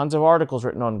 There's tons of articles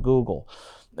written on Google.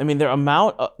 I mean, the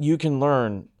amount you can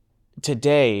learn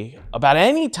today about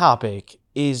any topic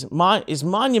is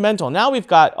monumental. Now we've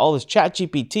got all this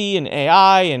ChatGPT and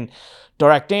AI and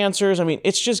direct answers. I mean,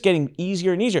 it's just getting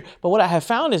easier and easier. But what I have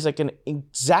found is like an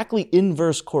exactly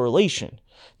inverse correlation.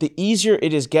 The easier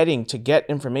it is getting to get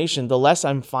information, the less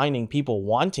I'm finding people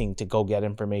wanting to go get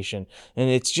information. And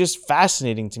it's just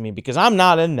fascinating to me because I'm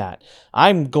not in that.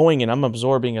 I'm going and I'm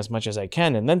absorbing as much as I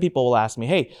can. And then people will ask me,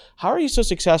 hey, how are you so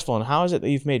successful? And how is it that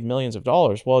you've made millions of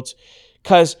dollars? Well, it's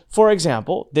because, for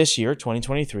example, this year,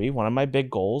 2023, one of my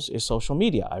big goals is social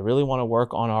media. I really want to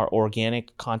work on our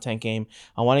organic content game.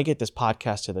 I want to get this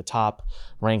podcast to the top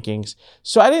rankings.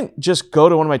 So I didn't just go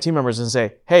to one of my team members and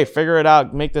say, hey, figure it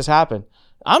out, make this happen.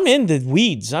 I'm in the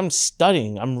weeds. I'm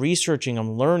studying. I'm researching.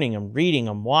 I'm learning. I'm reading.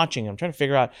 I'm watching. I'm trying to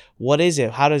figure out what is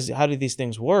it? How do these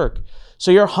things work? So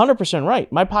you're 100%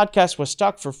 right. My podcast was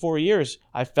stuck for 4 years.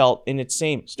 I felt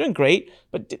it's doing great,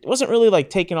 but it wasn't really like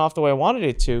taking off the way I wanted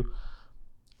it to.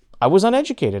 I was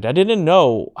uneducated. I didn't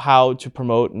know how to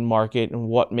promote and market and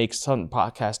what makes some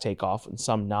podcasts take off and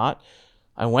some not.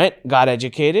 I went, got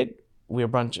educated. We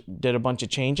did a bunch of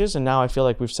changes, and now I feel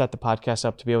like we've set the podcast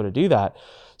up to be able to do that.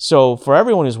 So for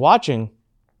everyone who's watching,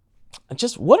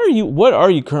 just what are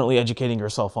you currently educating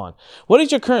yourself on? What is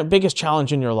your current biggest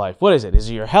challenge in your life? What is it? Is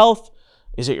it your health?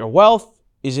 Is it your wealth?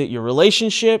 Is it your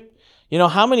relationship?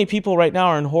 How many people right now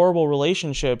are in horrible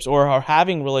relationships or are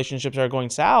having relationships that are going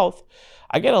south?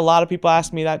 I get a lot of people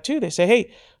ask me that too. They say,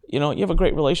 hey, you have a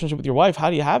great relationship with your wife. How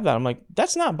do you have that? I'm like,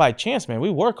 that's not by chance, man. We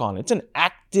work on it. It's an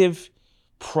active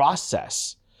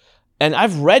process. And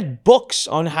I've read books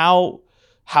on how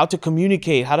to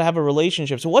communicate, how to have a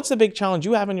relationship. So what's the big challenge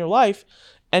you have in your life?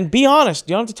 And be honest.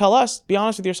 You don't have to tell us. Be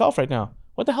honest with yourself right now.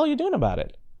 What the hell are you doing about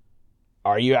it?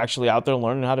 Are you actually out there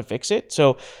learning how to fix it?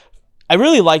 So I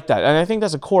really like that. And I think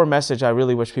that's a core message I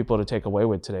really wish people to take away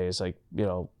with today is like,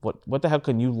 what the hell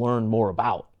can you learn more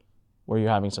about where you're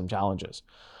having some challenges?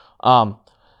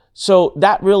 So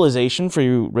that realization for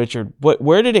you, Richard,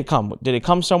 where did it come? Did it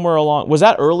come somewhere along? Was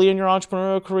that early in your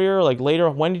entrepreneurial career? Like later,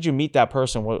 when did you meet that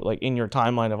person? Like in your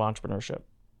timeline of entrepreneurship?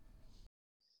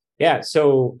 Yeah.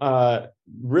 So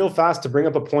real fast to bring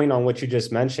up a point on what you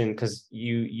just mentioned, because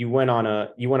you went on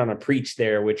a preach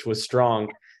there, which was strong.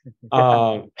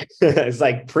 It's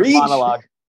like preach. Monologue.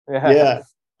 Yeah.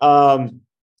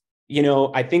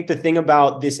 I think the thing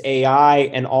about this AI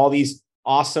and all these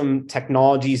awesome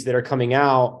technologies that are coming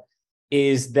out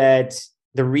is that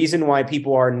the reason why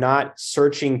people are not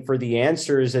searching for the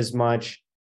answers as much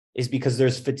is because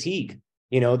there's fatigue.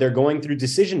 They're going through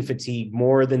decision fatigue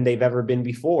more than they've ever been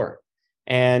before.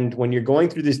 And when you're going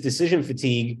through this decision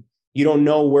fatigue, you don't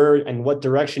know where and what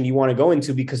direction you want to go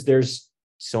into because there's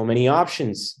so many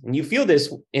options. And you feel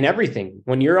this in everything.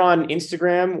 When you're on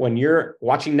Instagram, when you're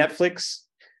watching Netflix,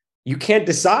 you can't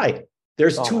decide.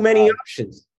 There's too many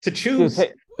options to choose.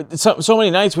 Dude, so many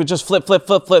nights we just flip.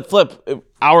 An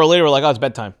hour later, we're like, oh, it's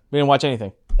bedtime. We didn't watch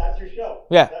anything. That's your show.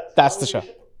 Yeah, that's the show.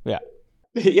 Yeah.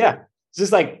 Yeah. It's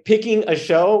just like picking a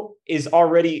show is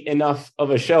already enough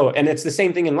of a show. And it's the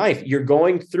same thing in life. You're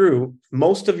going through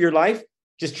most of your life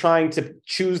just trying to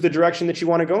choose the direction that you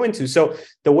want to go into. So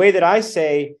the way that I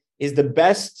say is the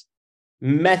best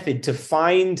method to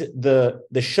find the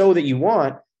show that you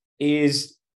want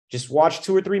is just watch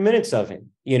 2 or 3 minutes of it,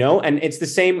 and it's the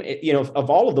same, of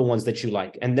all of the ones that you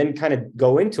like, and then kind of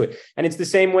go into it. And it's the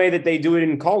same way that they do it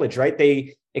in college, right?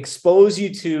 They expose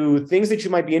you to things that you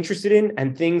might be interested in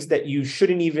and things that you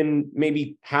shouldn't even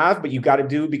maybe have, but you got to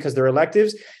do because they're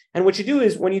electives. And what you do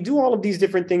is when you do all of these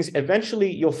different things, eventually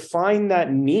you'll find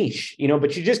that niche,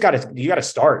 but you got to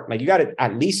start. Like you got to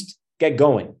at least get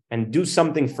going and do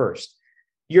something first.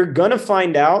 You're going to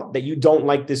find out that you don't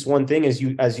like this one thing as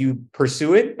you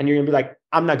pursue it. And you're going to be like,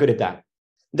 I'm not good at that.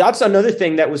 That's another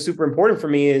thing that was super important for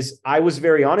me is I was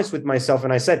very honest with myself.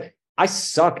 And I said, I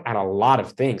suck at a lot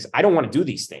of things. I don't want to do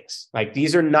these things. Like,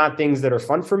 these are not things that are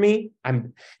fun for me.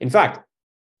 In fact,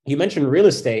 you mentioned real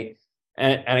estate.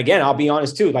 And again, I'll be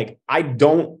honest too. Like, I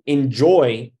don't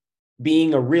enjoy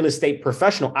being a real estate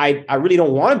professional. I really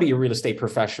don't want to be a real estate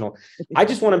professional. I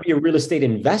just want to be a real estate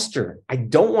investor. I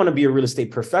don't want to be a real estate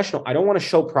professional. I don't want to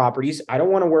show properties. I don't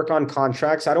want to work on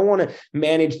contracts. I don't want to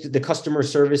manage the customer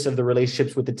service of the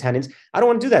relationships with the tenants. I don't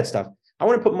want to do that stuff. I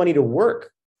want to put money to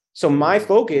work. So my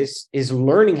focus is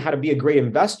learning how to be a great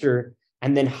investor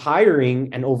and then hiring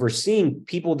and overseeing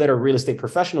people that are real estate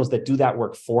professionals that do that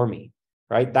work for me.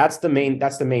 Right? That's the main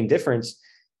difference.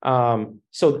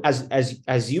 So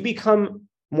as you become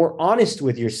more honest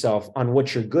with yourself on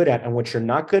what you're good at and what you're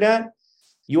not good at,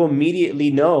 you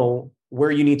immediately know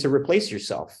where you need to replace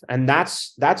yourself. And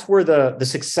that's where the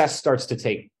success starts to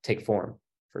take form,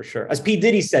 for sure. As P.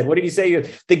 Diddy said, what did he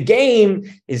say? The game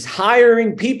is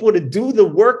hiring people to do the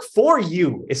work for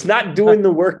you. It's not doing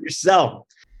the work yourself.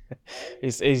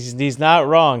 He's not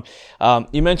wrong.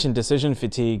 You mentioned decision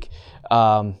fatigue.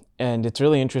 And it's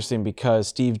really interesting because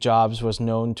Steve Jobs was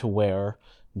known to wear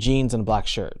jeans and a black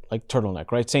shirt, like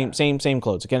turtleneck, right? Same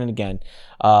clothes again and again.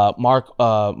 Mark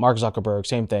Zuckerberg,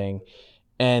 same thing.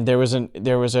 And there was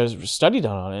a study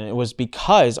done on it. And it was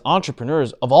because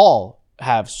entrepreneurs of all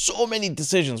have so many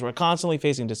decisions. We're constantly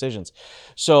facing decisions.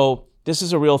 So this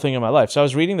is a real thing in my life. So I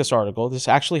was reading this article. This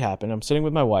actually happened. I'm sitting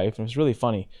with my wife, and it was really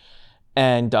funny.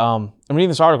 And I'm reading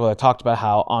this article that talked about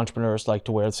how entrepreneurs like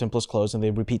to wear the simplest clothes and they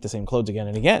repeat the same clothes again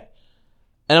and again.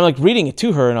 And I'm like reading it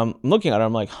to her and I'm looking at her.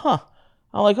 I'm like, huh.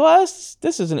 I'm like, well,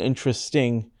 this is an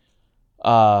interesting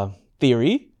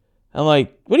theory. I'm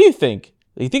like, what do you think?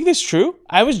 Do you think this is true?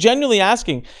 I was genuinely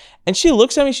asking. And she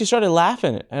looks at me, she started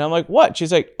laughing. And I'm like, what?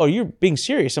 She's like, oh, you're being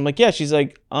serious. I'm like, yeah. She's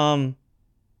like, why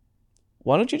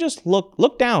don't you just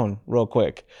look down real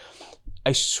quick?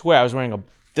 I swear I was wearing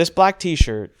this black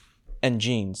t-shirt and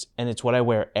jeans, and it's what I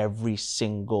wear every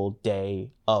single day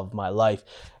of my life.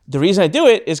 The reason I do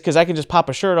it is because I can just pop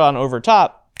a shirt on over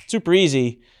top, super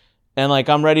easy, and like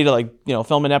I'm ready to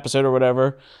film an episode or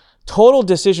whatever. Total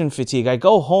decision fatigue. I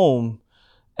go home,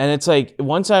 and it's like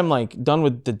once I'm like done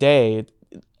with the day,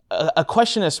 a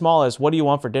question as small as "What do you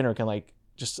want for dinner?" can it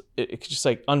can just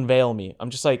like unveil me.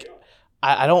 I'm just like,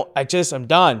 I'm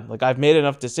done. Like I've made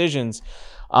enough decisions.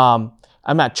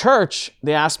 I'm at church,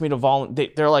 they asked me to volunteer.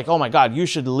 They're like, oh my God, you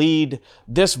should lead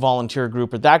this volunteer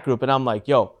group or that group. And I'm like,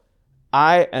 yo,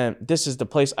 this is the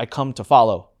place I come to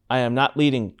follow. I am not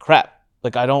leading crap.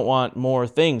 Like I don't want more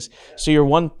things. So you're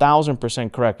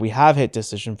 1000% correct. We have hit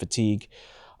decision fatigue.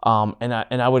 And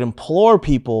I would implore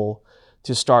people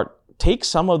to take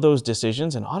some of those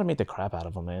decisions and automate the crap out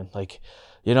of them, man. Like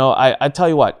I tell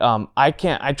you what, I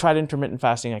tried intermittent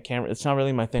fasting. I can't, it's not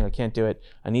really my thing. I can't do it.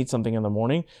 I need something in the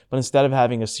morning, but instead of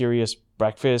having a serious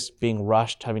breakfast, being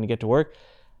rushed, having to get to work,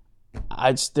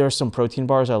 there's some protein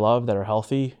bars I love that are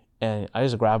healthy, and I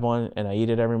just grab one and I eat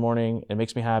it every morning. It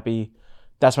makes me happy.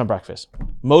 That's my breakfast.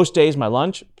 Most days, my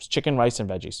lunch is chicken, rice, and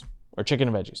veggies, or chicken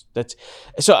and veggies.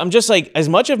 So I'm just like, as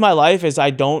much of my life as I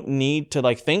don't need to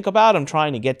like think about, I'm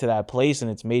trying to get to that place,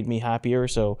 and it's made me happier.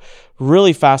 So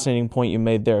really fascinating point you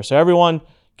made there. So everyone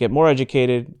get more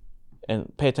educated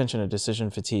and pay attention to decision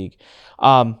fatigue.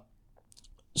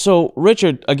 So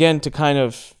Richard, again, to kind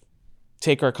of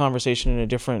take our conversation in a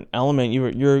different element,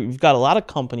 you've got a lot of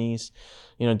companies,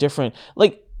 different,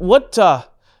 like what,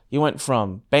 you went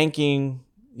from banking,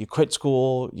 you quit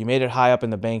school, you made it high up in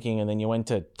the banking, and then you went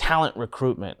to talent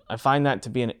recruitment. I find that to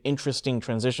be an interesting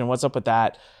transition. What's up with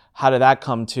that? How did that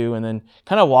come to? And then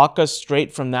kind of walk us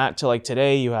straight from that to like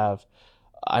today.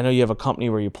 I know you have a company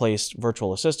where you place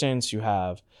virtual assistants. You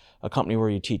have a company where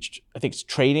you teach, I think it's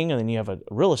trading, and then you have a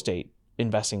real estate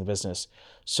investing business.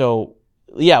 So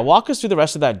yeah, walk us through the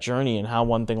rest of that journey and how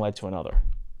one thing led to another.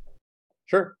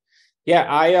 Sure.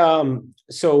 Yeah,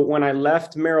 so when I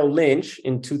left Merrill Lynch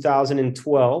in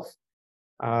 2012,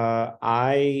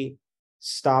 I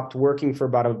stopped working for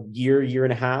about a year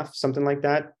and a half, something like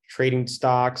that, trading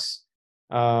stocks,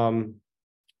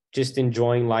 just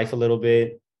enjoying life a little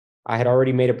bit. I had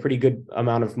already made a pretty good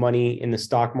amount of money in the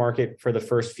stock market for the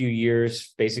first few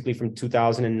years, basically from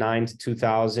 2009 to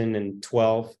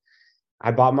 2012. I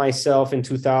bought myself in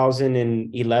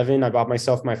 2011, I bought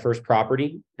myself my first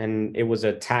property, and it was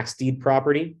a tax deed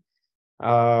property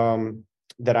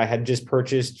that I had just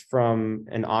purchased from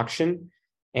an auction,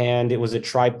 and it was a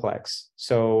triplex.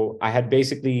 So I had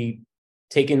basically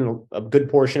taken a good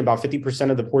portion, about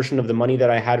 50% of the portion of the money that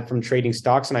I had from trading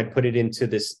stocks, and I put it into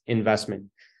this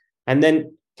investment. And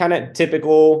then kind of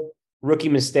typical rookie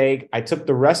mistake, I took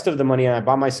the rest of the money and I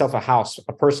bought myself a house,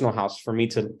 a personal house for me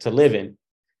to live in.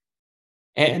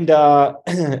 And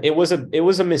it was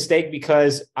a mistake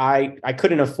because I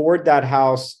couldn't afford that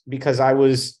house because I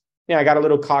got a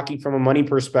little cocky from a money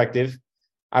perspective.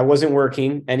 I wasn't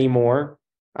working anymore.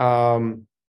 I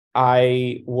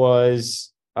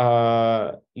was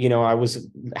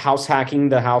house hacking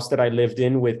the house that I lived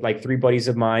in with like 3 buddies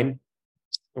of mine.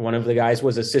 One of the guys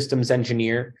was a systems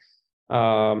engineer.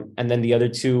 And then the other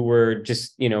 2 were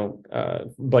just,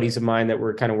 buddies of mine that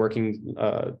were kind of working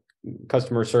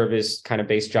customer service kind of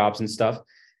based jobs and stuff.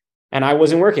 And I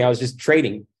wasn't working. I was just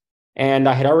trading. And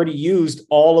I had already used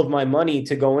all of my money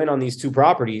to go in on these 2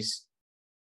 properties.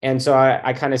 And so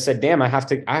I kind of said, damn, I have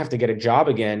to get a job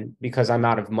again because I'm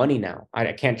out of money now.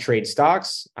 I can't trade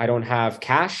stocks. I don't have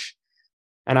cash.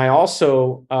 And I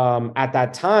also, at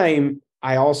that time,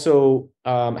 I also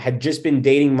had just been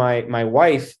dating my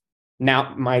wife.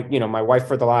 Now, my wife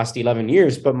for the last 11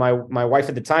 years, but my wife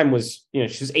at the time was, she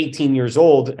was 18 years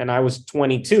old and I was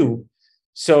 22.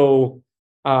 So,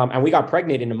 and we got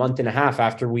pregnant in a month and a half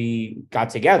after we got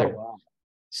together. Oh, wow.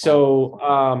 So,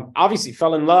 obviously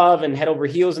fell in love and head over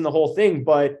heels and the whole thing.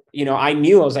 But, I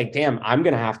was like, damn, I'm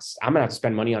going to have to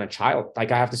spend money on a child.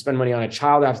 Like I have to spend money on a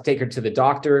child. I have to take her to the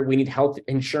doctor. We need health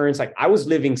insurance. Like I was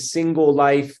living single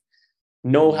life,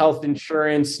 no health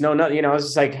insurance, nothing, I was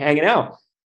just like hanging out.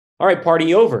 All right,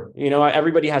 party over.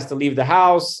 Everybody has to leave the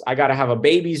house. I got to have a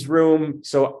baby's room.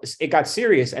 So it got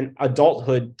serious and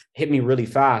adulthood hit me really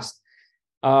fast.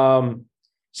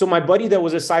 So my buddy that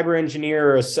was a cyber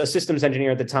engineer or a systems engineer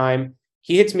at the time,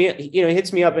 he hits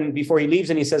me up and before he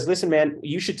leaves and he says, listen, man,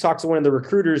 you should talk to one of the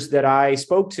recruiters that I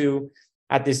spoke to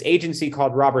at this agency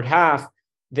called Robert Half.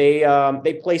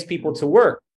 They place people to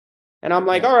work. And I'm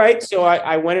like, all right. So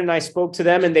I went and I spoke to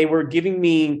them and they were giving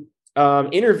me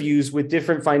interviews with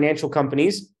different financial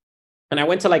companies. And I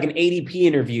went to like an ADP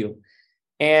interview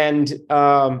and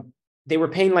they were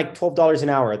paying like $12 an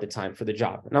hour at the time for the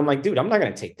job. And I'm like, dude, I'm not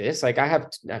going to take this. Like I have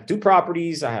 2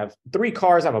 properties. I have 3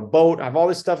 cars. I have a boat. I have all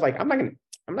this stuff. Like I'm not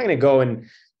going to go and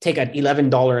take an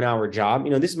 $11 an hour job.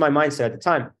 This is my mindset at the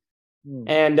time.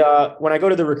 And when I go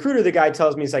to the recruiter, the guy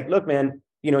tells me, he's like, look, man,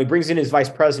 he brings in his vice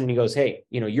president. He goes, hey,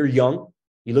 you're young.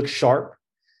 You look sharp.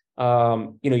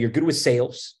 You're good with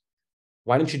sales.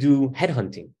 Why don't you do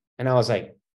headhunting? And I was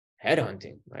like,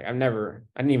 headhunting? Like I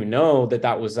didn't even know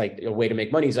that was like a way to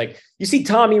make money. He's like, you see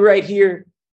Tommy right here?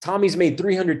 Tommy's made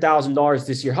 $300,000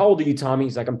 this year. How old are you, Tommy?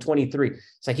 He's like, I'm 23.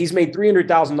 It's like, he's made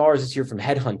 $300,000 this year from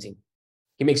headhunting.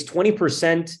 He makes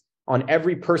 20% on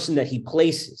every person that he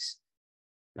places.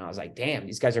 And I was like, damn,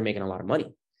 these guys are making a lot of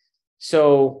money.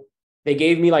 So they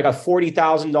gave me like a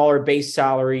 $40,000 base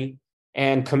salary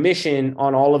and commission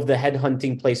on all of the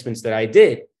headhunting placements that I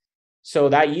did. So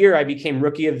that year I became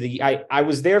rookie of the, I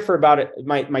was there for about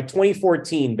my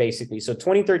 2014, basically. So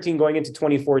 2013 going into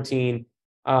 2014,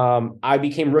 I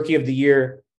became rookie of the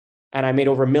year, and I made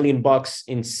over $1 million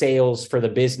in sales for the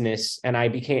business. And I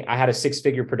had a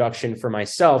 6-figure production for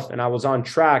myself, and I was on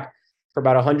track for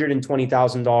about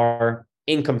 $120,000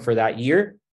 income for that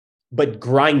year, but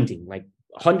grinding like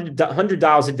 100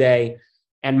 dials a day.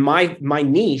 And my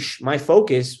niche, my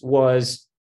focus was,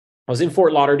 I was in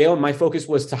Fort Lauderdale, and my focus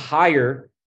was to hire.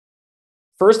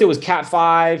 First, it was Cat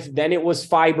 5, then it was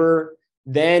fiber,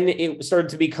 then it started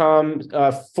to become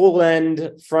full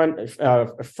end, front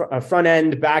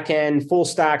end, back end, full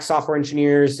stack software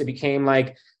engineers. It became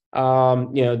like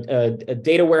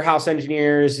data warehouse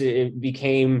engineers. It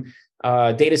became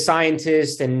data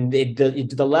scientists, and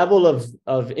the level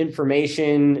of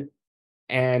information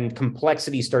and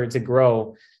complexity started to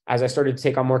grow as I started to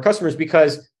take on more customers,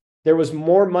 because there was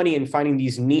more money in finding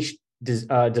these niche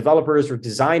developers or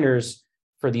designers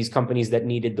for these companies that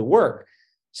needed the work.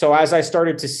 So as I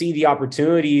started to see the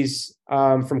opportunities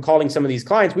from calling some of these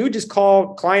clients, we would just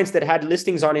call clients that had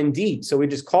listings on Indeed. So we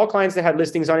just call clients that had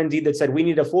listings on Indeed that said, we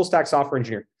need a full stack software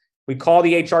engineer. We call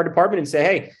the HR department and say,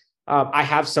 hey, I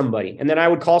have somebody. And then I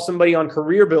would call somebody on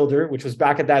Career Builder, which was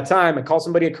back at that time. I'd call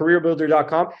somebody at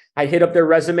careerbuilder.com. I'd hit up their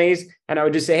resumes, and I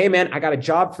would just say, hey, man, I got a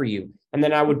job for you. And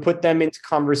then I would put them into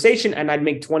conversation, and I'd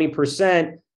make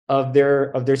 20% of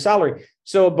their salary.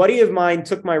 So a buddy of mine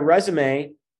took my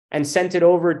resume and sent it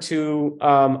over to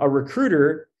a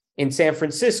recruiter in San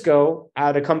Francisco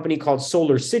at a company called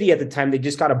Solar City at the time. They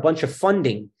just got a bunch of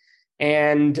funding.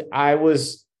 And I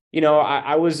was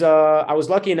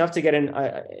lucky enough to get an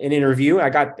interview.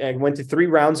 I went to 3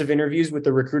 rounds of interviews with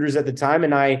the recruiters at the time,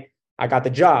 and I got the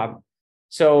job.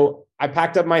 So I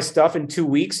packed up my stuff in 2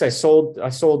 weeks. I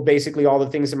sold basically all the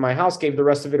things in my house, gave the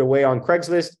rest of it away on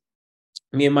Craigslist.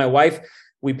 Me and my wife,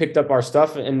 we picked up our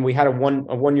stuff, and we had a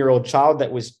 1-year-old child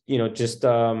that was, just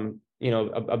a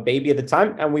baby at the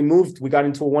time. And we moved. We got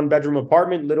into a 1-bedroom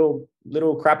apartment,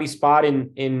 little crappy spot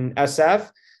in SF.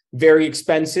 Very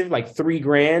expensive, like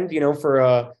 $3,000,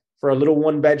 for a little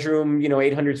 1-bedroom,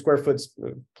 800 square foot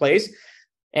place.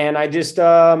 And I just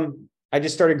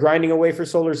started grinding away for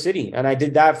Solar City. And I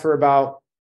did that for about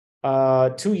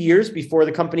 2 years before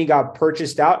the company got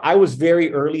purchased out. I was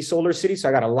very early Solar City, so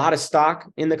I got a lot of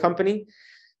stock in the company.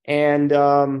 And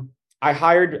I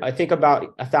hired, I think,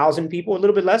 about 1,000 people, a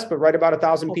little bit less, but right about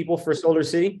 1,000 people for Solar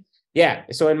City. Yeah.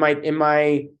 So in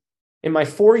my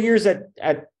 4 years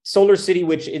at Solar City,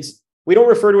 which we don't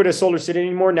refer to it as Solar City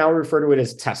anymore. Now we refer to it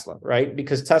as Tesla, right?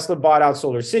 Because Tesla bought out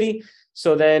Solar City.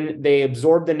 So then they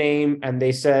absorbed the name, and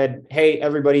they said, hey,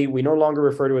 everybody, we no longer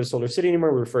refer to it as Solar City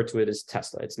anymore. We refer to it as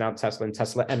Tesla. It's now Tesla and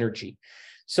Tesla Energy.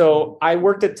 So I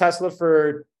worked at Tesla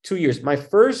for 2 years. My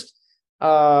first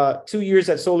 2 years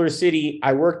at Solar City,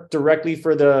 I worked directly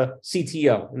for the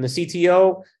CTO. And the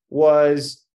CTO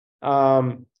was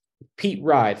Pete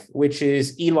Rive, which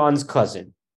is Elon's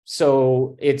cousin.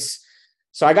 So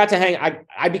I got to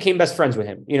I became best friends with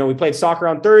him. We played soccer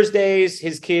on Thursdays.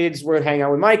 His kids would hang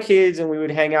out with my kids, and we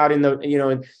would hang out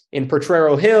in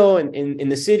Potrero Hill in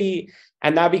the city.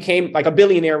 And that became like a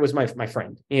billionaire was my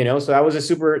friend, so that was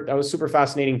super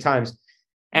fascinating times.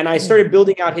 And I started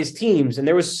building out his teams, and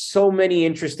there was so many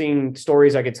interesting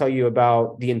stories I could tell you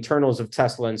about the internals of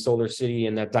Tesla and Solar City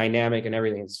and that dynamic and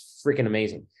everything. It's freaking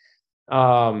amazing.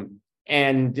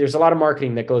 And there's a lot of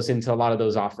marketing that goes into a lot of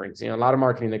those offerings, a lot of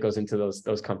marketing that goes into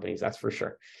those companies, that's for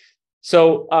sure.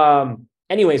 So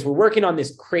anyways, we're working on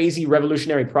this crazy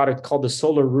revolutionary product called the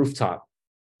Solar Rooftop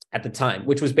at the time,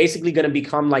 which was basically going to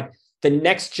become like the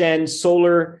next gen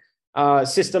solar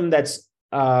system that's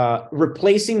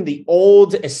replacing the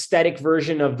old aesthetic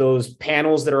version of those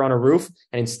panels that are on a roof.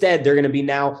 And instead, they're going to be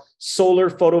now solar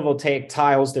photovoltaic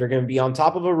tiles that are going to be on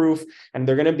top of a roof, and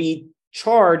they're going to be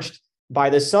charged by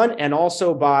the sun and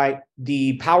also by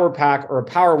the power pack or a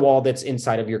power wall that's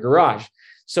inside of your garage.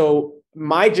 So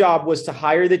my job was to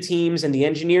hire the teams and the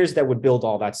engineers that would build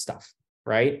all that stuff,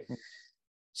 right?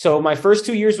 So my first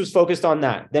 2 years was focused on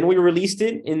that. Then we released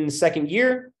it in the second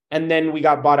year, and then we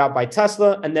got bought out by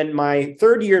Tesla. And then my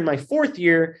third year and my fourth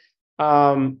year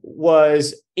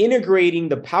was integrating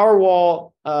the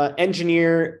Powerwall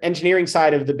engineering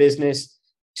side of the business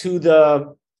to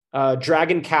the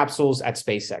Dragon capsules at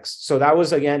SpaceX. So that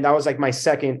was like my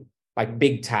second like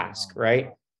big task,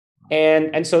 right?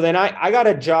 And so then I got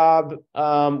a job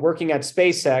working at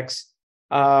SpaceX,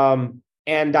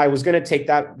 and I was going to take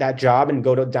that job and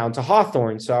go down to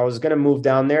Hawthorne. So I was going to move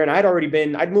down there, and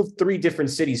I'd moved 3 different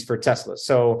cities for Tesla.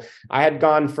 So I had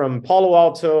gone from Palo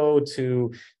Alto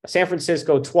to San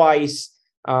Francisco twice.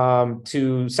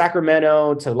 to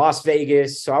Sacramento, to Las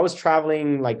Vegas. So I was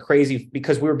traveling like crazy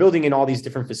because we were building in all these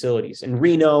different facilities in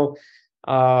Reno.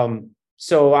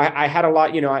 So I had a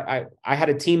lot, I had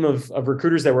a team of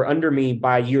recruiters that were under me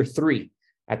by year 3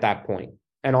 at that point,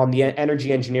 and on the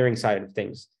energy engineering side of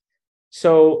things.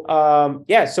 So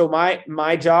so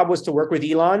my job was to work with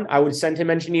Elon. I would send him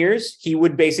engineers. He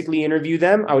would basically interview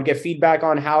them. I would get feedback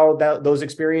on how those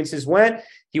experiences went.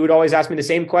 He would always ask me the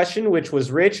same question, which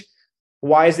was, Rich,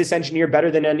 why is this engineer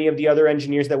better than any of the other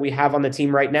engineers that we have on the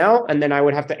team right now? And then I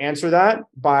would have to answer that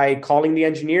by calling the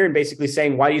engineer and basically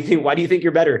saying, why do you think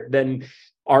you're better than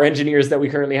our engineers that we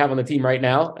currently have on the team right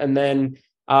now? And then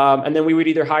we would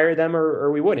either hire them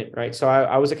or we wouldn't, right? So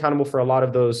I was accountable for a lot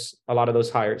of those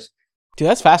hires. Dude,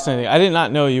 that's fascinating. I did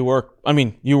not know you worked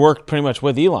pretty much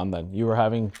with Elon then. You were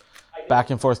having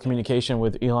back and forth communication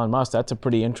with Elon Musk. That's a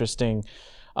pretty interesting.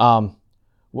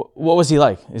 What was he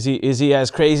like? Is he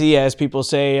as crazy as people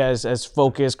say, as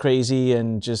focused, crazy,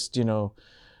 and just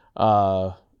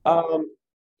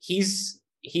he's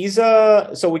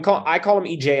so I call him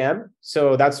EJM.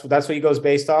 So that's what he goes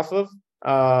based off of.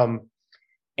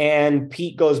 And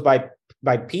Pete goes by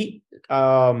Pete.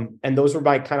 And those were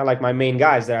kind of like my main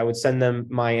guys that I would send them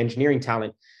my engineering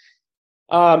talent.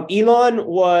 Elon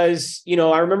was,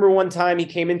 I remember one time he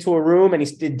came into a room and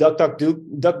he did duck, duck,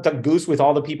 goose with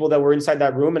all the people that were inside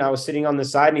that room. And I was sitting on the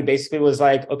side and he basically was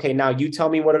like, okay, now you tell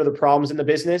me what are the problems in the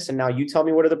business. And now you tell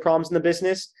me what are the problems in the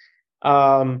business.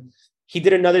 He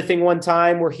did another thing one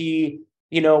time where we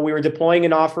were deploying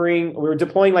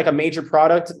like a major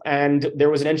product, and there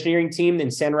was an engineering team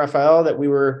in San Rafael that we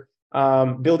were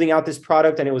building out this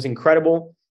product, and it was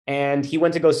incredible. And he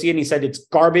went to go see it and he said, it's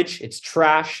garbage, it's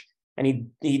trash. And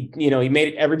he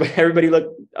made everybody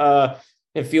look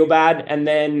and feel bad, and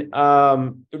then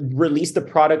released the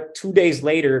product 2 days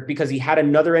later because he had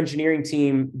another engineering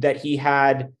team that he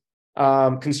had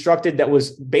constructed that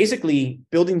was basically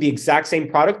building the exact same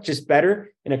product, just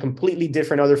better in a completely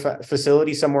different other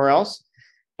facility somewhere else.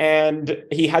 And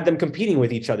he had them competing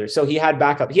with each other. So he had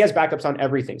backup. He has backups on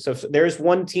everything. So if there's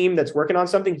one team that's working on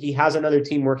something, he has another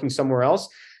team working somewhere else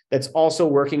that's also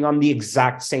working on the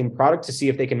exact same product to see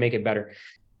if they can make it better.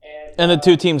 And the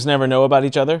two teams never know about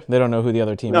each other? They don't know who the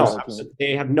other team is? No,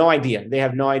 they have no idea. They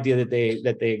have no idea that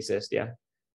they exist. Yeah.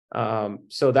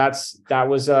 So that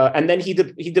was and then he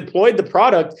deployed the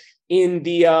product in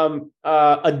the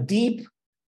a deep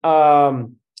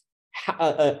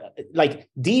like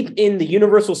deep in the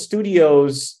Universal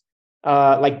Studios,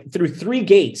 like through 3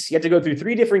 gates. You had to go through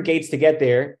 3 different gates to get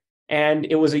there. And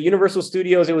it was a Universal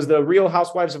Studios. It was the Real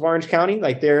Housewives of Orange County.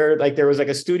 There was like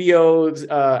a studio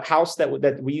house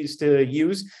that we used to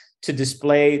use to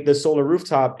display the solar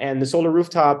rooftop. And the solar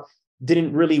rooftop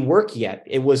didn't really work yet.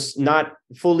 It was not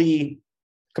fully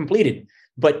completed,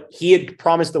 but he had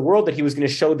promised the world that he was going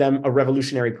to show them a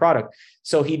revolutionary product.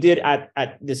 So he did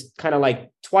at this kind of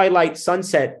like twilight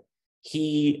sunset,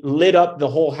 he lit up the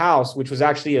whole house, which was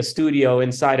actually a studio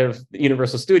inside of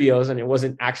Universal Studios. And it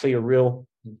wasn't actually a real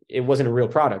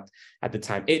product at the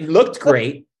time. It looked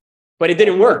great, but it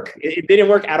didn't work. It didn't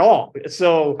work at all.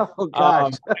 So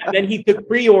and then he took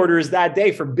pre-orders that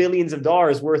day for billions of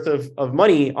dollars worth of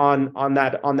money on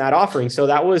that offering. So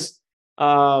that was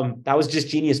just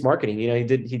genius marketing. He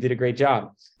did a great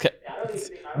job. Okay.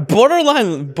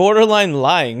 Borderline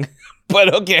lying,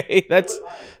 but okay, that's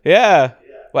yeah.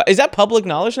 Well, is that public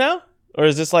knowledge now, or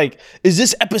is this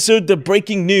episode the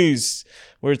breaking news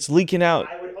where it's leaking out?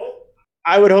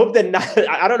 I would hope that not.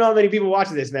 I don't know how many people watch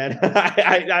this, man.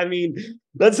 I mean,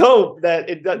 let's hope that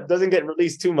it doesn't get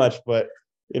released too much, but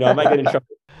I might get in trouble.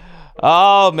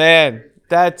 Oh man,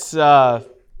 that's well.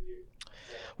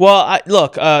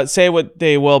 Look, say what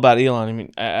they will about Elon. I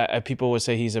mean, people would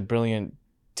say he's a brilliant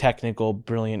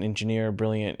engineer,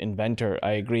 brilliant inventor.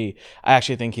 I agree. I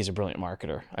actually think he's a brilliant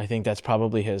marketer. I think that's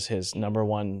probably his number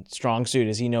one strong suit,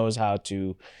 is he knows how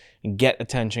to get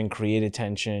attention, create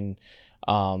attention.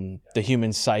 The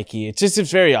human psyche. It's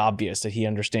very obvious that he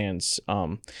understands. I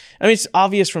mean, it's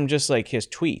obvious from just like his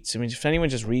tweets. I mean, if anyone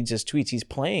just reads his tweets, he's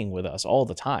playing with us all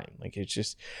the time. Like he's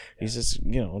just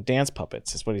dance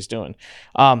puppets is what he's doing.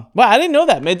 Well, I didn't know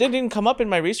that. It didn't come up in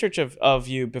my research of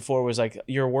you before. Was like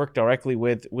your work directly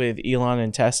with Elon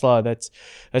and Tesla. That's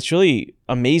really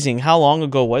amazing. How long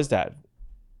ago was that?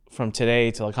 From today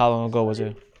to like how long ago was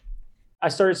it? I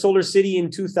started Solar City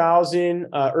in 2000,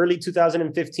 early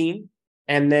 2015.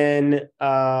 And then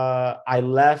I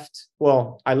left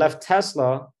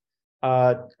Tesla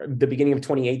the beginning of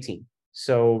 2018.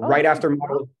 So right after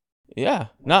Model. Yeah,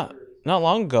 not Not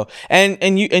long ago.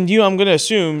 And you, I'm going to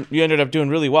assume you ended up doing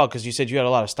really well because you said you had a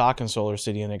lot of stock in Solar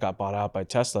City and it got bought out by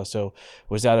Tesla. So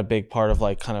was that a big part of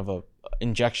like kind of a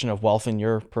injection of wealth in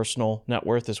your personal net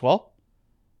worth as well?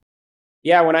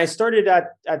 Yeah, when I started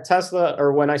at Tesla,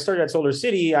 or when I started at Solar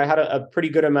City, I had a pretty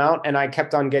good amount, and I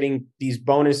kept on getting these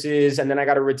bonuses, and then I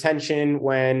got a retention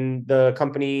when the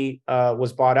company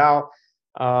was bought out.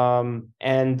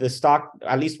 And the stock,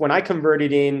 at least when I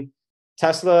converted in,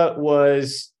 Tesla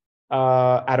was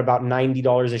at about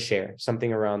 $90 a share,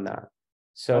 something around that.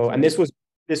 So, and this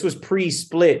was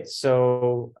pre-split,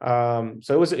 so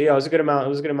so it was, yeah, it was a good amount. It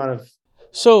was a good amount of.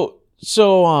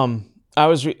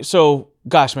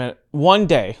 Gosh, man, one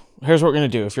day, here's what we're going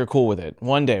to do if you're cool with it.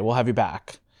 One day we'll have you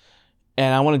back.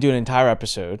 And I want to do an entire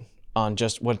episode on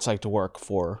just what it's like to work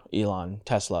for Elon,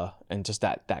 Tesla, and just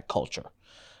that culture.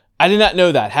 I did not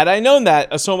know that. Had I known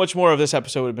that, so much more of this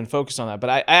episode would have been focused on that.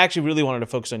 But I actually really wanted to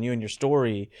focus on you and your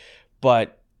story.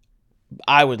 But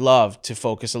I would love to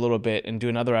focus a little bit and do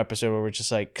another episode where we're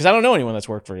just like, because I don't know anyone that's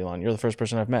worked for Elon. You're the first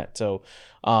person I've met. So,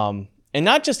 and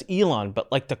not just Elon,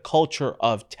 but like the culture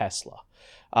of Tesla.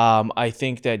 I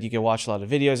think that you can watch a lot of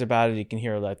videos about it. You can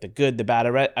hear like the good, the bad.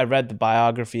 I read the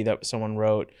biography that someone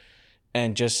wrote,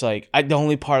 and just like the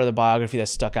only part of the biography that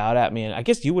stuck out at me, and I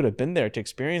guess you would have been there to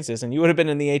experience this, and you would have been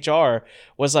in the HR,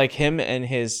 was like him and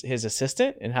his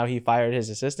assistant, and how he fired his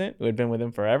assistant who had been with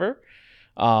him forever.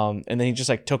 And then he just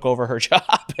like took over her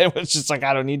job and was just like,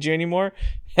 I don't need you anymore.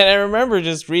 And I remember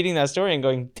just reading that story and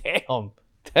going, damn,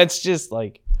 that's just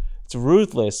like, it's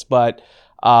ruthless. But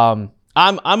I'm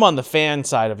on the fan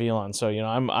side of Elon, so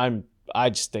I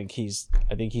just think he's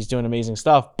doing amazing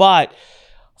stuff. But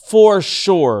for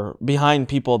sure, behind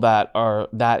people that are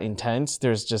that intense,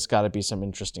 there's just got to be some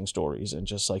interesting stories, and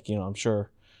just like, I'm sure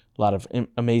a lot of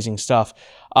amazing stuff.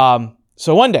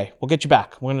 So one day we'll get you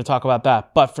back. We're going to talk about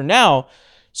that. But for now,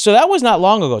 so that was not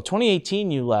long ago.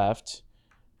 2018 you left,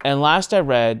 and last I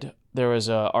read, there was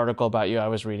an article about you I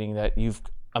was reading that you've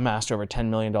amassed over $10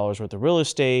 million worth of real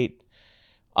estate.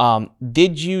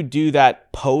 Did you do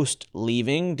that post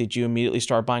leaving? Did you immediately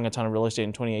start buying a ton of real estate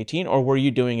in 2018, or were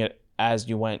you doing it as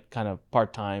you went kind of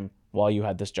part-time while you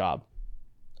had this job?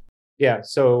 Yeah,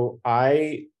 so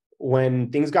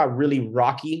when things got really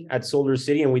rocky at Solar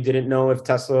City and we didn't know if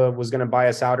Tesla was going to buy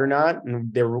us out or not,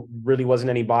 and there really wasn't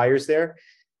any buyers there,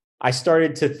 I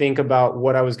started to think about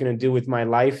what I was going to do with my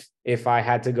life if I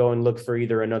had to go and look for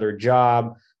either another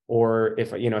job, or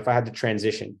if I had to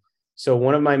transition. So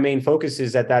one of my main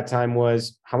focuses at that time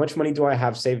was, how much money do I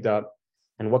have saved up,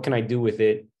 and what can I do with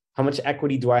it? How much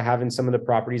equity do I have in some of the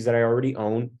properties that I already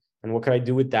own, and what could I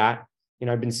do with that?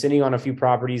 I've been sitting on a few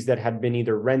properties that had been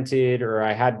either rented, or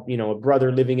I had, a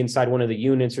brother living inside one of the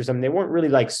units or something. They weren't really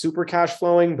like super cash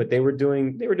flowing, but they were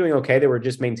doing okay. They were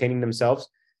just maintaining themselves.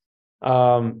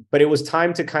 But it was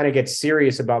time to kind of get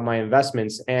serious about my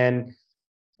investments. And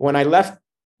when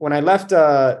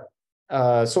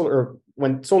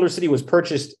Solar City was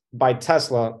purchased by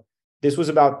Tesla, this was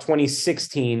about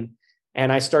 2016. And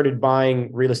I started buying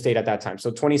real estate at that time.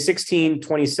 So 2016,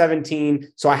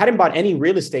 2017. So I hadn't bought any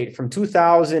real estate from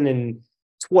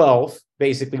 2012,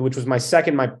 basically, which was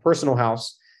my personal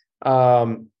house,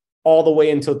 all the way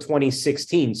until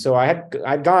 2016. So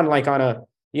I'd gone like on a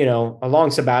long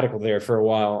sabbatical there for a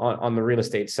while on the real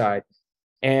estate side.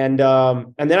 And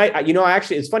then I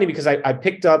actually, it's funny because I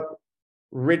picked up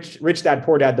Rich Dad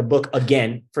Poor Dad, the book,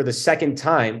 again for the second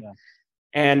time. Yeah.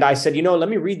 And I said, let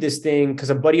me read this thing, because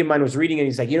a buddy of mine was reading it.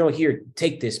 He's like, here,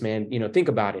 take this, man, think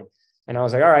about it. And I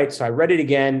was like, all right. So I read it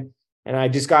again, and I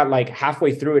just got like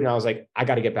halfway through it, and I was like, I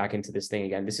got to get back into this thing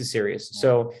again. This is serious.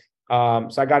 Yeah.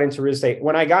 So I got into real estate.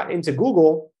 When I got into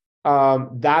Google,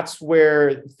 that's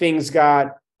where things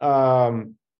got,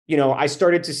 I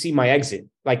started to see my exit.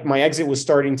 Like my exit was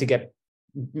starting to get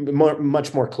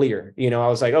much more clear. I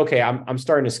was like, okay, I'm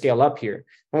starting to scale up here.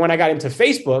 And when I got into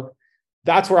Facebook,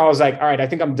 that's where I was like, all right, I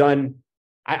think I'm done.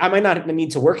 I might not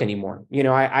need to work anymore.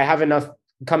 I have enough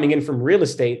coming in from real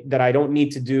estate that I don't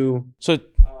need to do. So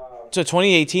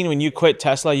 2018, when you quit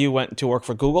Tesla, you went to work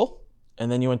for Google,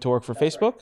 and then you went to work for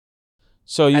Facebook.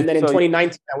 Right. And then in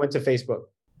 2019, I went to Facebook.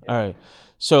 All right.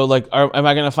 So like, am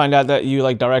I going to find out that you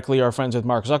like directly are friends with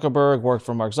Mark Zuckerberg, work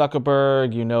for Mark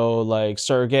Zuckerberg, like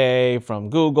Sergey from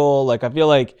Google? Like, I feel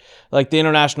like the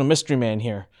international mystery man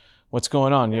here. What's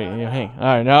going on? You're hanging. All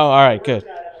right. No. All right. Good.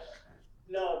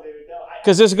 No, dude. No.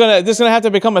 Because this is gonna have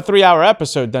to become a 3-hour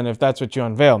episode then, if that's what you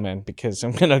unveil, man. Because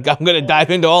I'm gonna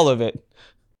dive into all of it.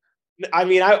 I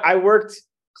mean, I worked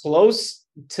close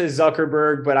to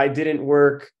Zuckerberg, but I didn't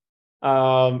work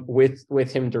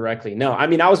with him directly. No, I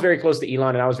mean, I was very close to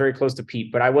Elon, and I was very close to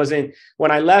Pete, but I wasn't.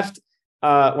 When I left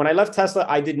when I left Tesla,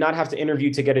 I did not have to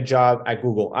interview to get a job at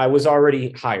Google. I was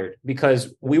already hired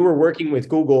because we were working with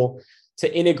Google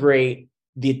to integrate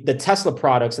the Tesla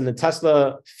products and the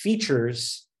Tesla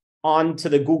features onto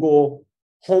the Google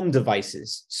home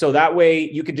devices. So that way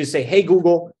you could just say, hey,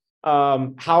 Google,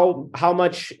 how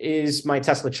much is my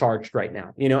Tesla charged right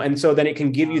now? And so then it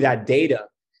can give you that data,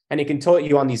 and it can tell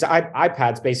you on these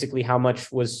iPads basically how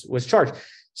much was charged.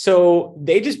 So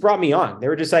they just brought me on. They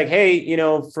were just like, hey,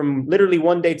 from literally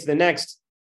one day to the next,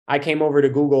 I came over to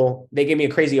Google. They gave me a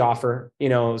crazy offer. It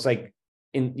was like,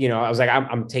 I was like,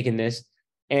 I'm taking this.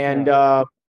 And,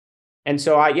 and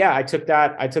so I took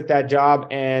that job,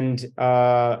 and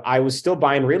I was still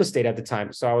buying real estate at the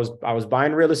time. So I was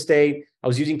buying real estate. I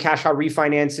was using cash out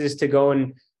refinances to go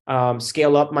and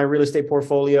scale up my real estate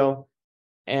portfolio.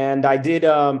 And I did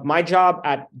my job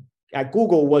at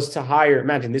Google was to hire,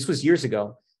 imagine this was years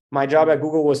ago. My job at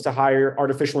Google was to hire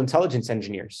artificial intelligence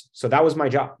engineers. So that was my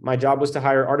job. My job was to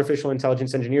hire artificial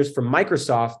intelligence engineers from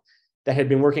Microsoft that had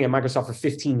been working at Microsoft for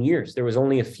 15 years. There was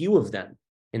only a few of them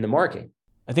in the market.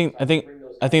 I think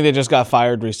they just got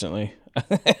fired recently.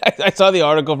 I saw the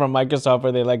article from Microsoft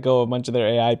where they let go of a bunch of their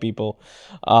AI people.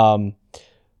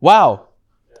 Wow.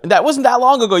 That wasn't that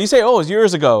long ago. You say, oh, it was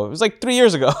years ago. It was like 3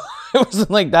 years ago. It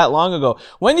wasn't like that long ago.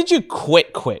 When did you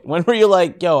quit? When were you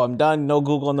like, yo, I'm done. No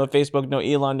Google, no Facebook, no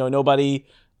Elon, no nobody.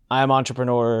 I'm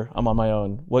entrepreneur. I'm on my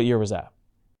own. What year was that?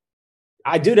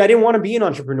 I didn't want to be an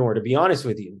entrepreneur, to be honest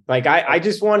with you. Like, I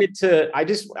just wanted to,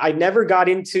 I never got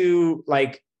into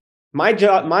like my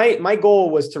job. My goal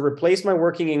was to replace my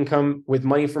working income with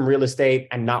money from real estate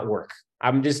and not work.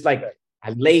 I'm just like,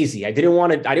 I'm lazy. I didn't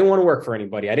want to work for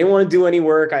anybody. I didn't want to do any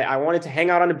work. I wanted to hang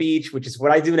out on the beach, which is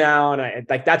what I do now. And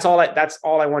that's all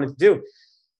I wanted to do.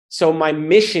 So my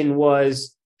mission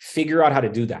was figure out how to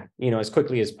do that, as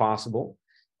quickly as possible.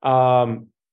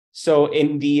 So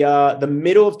in the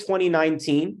middle of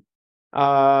 2019,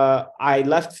 I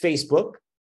left Facebook,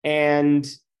 and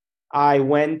I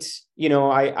went,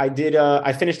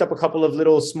 I finished up a couple of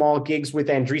little small gigs with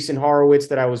Andreessen Horowitz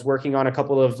that I was working on, a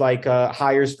couple of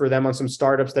hires for them on some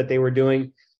startups that they were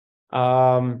doing. They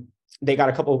got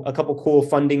a couple cool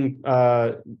funding,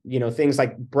 things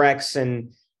like Brex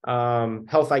and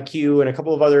Health IQ and a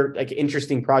couple of other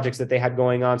interesting projects that they had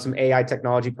going on, some AI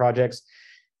technology projects.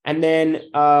 And then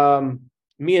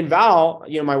me and Val,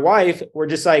 my wife, were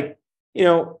just like,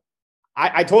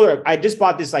 I told her I just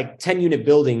bought this 10 unit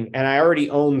building, and I already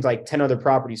owned 10 other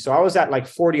properties. So I was at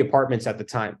 40 apartments at the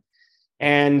time.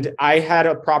 And I had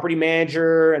a property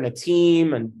manager and a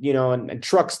team and, and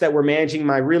trucks that were managing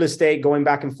my real estate, going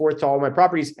back and forth to all my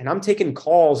properties. And I'm taking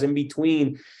calls in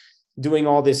between doing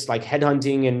all this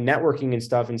headhunting and networking and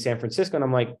stuff in San Francisco. And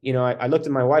I'm like, I looked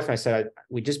at my wife and I said,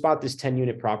 we just bought this 10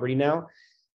 unit property now.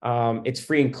 It's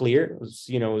free and clear. It's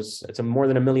more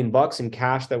than $1 million in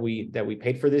cash that we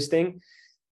paid for this thing.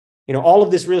 All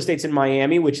of this real estate's in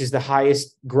Miami, which is the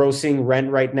highest grossing rent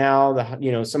right now.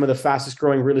 Some of the fastest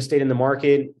growing real estate in the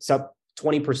market. It's up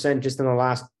 20% just in the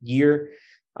last year.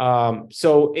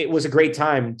 So it was a great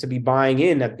time to be buying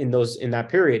in that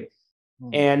period.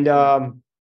 And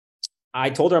I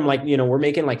told her, I'm like, we're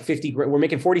making we're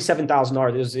making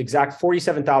 $47,000. It was exact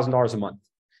 $47,000 a month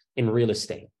in real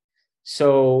estate.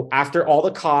 So after all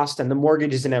the cost and the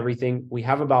mortgages and everything, we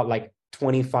have about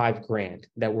 25 grand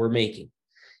that we're making.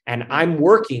 And I'm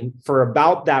working for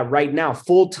about that right now,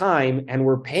 full time. And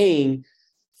we're paying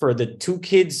for the 2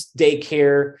 kids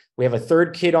daycare. We have a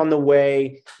 3rd kid on the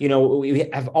way. We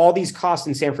have all these costs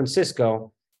in San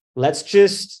Francisco. Let's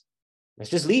just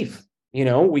leave.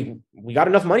 We got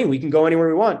enough money. We can go anywhere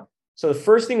we want. So the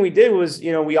first thing we did was, we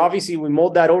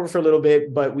mulled that over for a little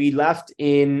bit, but we left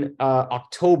in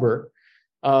October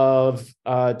of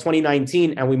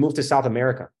 2019, and we moved to South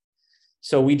America.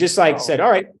 So we just said, all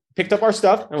right, picked up our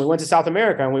stuff, and we went to South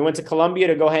America, and we went to Colombia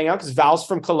to go hang out because Val's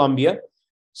from Colombia.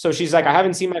 So she's like, I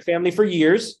haven't seen my family for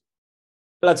years.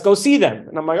 Let's go see them.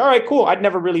 And I'm like, all right, cool. I'd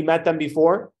never really met them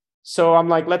before. So I'm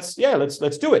like, let's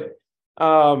do it.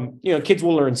 Kids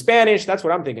will learn Spanish. That's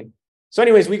what I'm thinking. So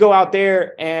anyways, we go out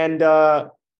there, and,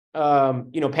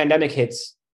 pandemic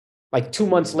hits 2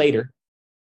 months later.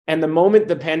 And the moment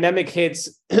the pandemic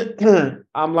hits,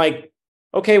 I'm like,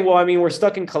 okay, well, we're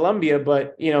stuck in Colombia,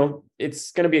 but,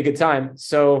 it's going to be a good time.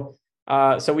 So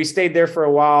we stayed there for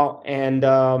a while. And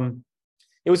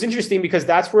it was interesting because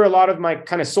that's where a lot of my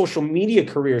kind of social media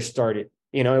career started.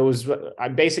 I was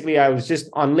just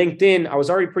on LinkedIn. I was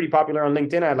already pretty popular on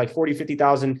LinkedIn. I had 40,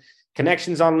 50,000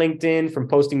 connections on LinkedIn from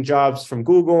posting jobs from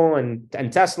Google and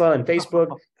Tesla and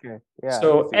Facebook. Okay. Yeah,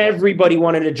 so everybody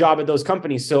wanted a job at those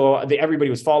companies. So everybody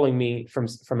was following me from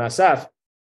SF.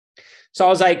 So I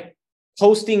was like,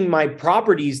 posting my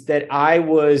properties that I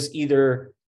was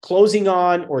either closing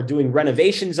on or doing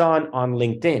renovations on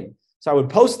LinkedIn. So I would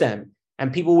post them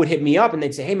and people would hit me up and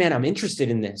they'd say, hey man, I'm interested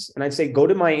in this. And I'd say, go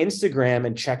to my Instagram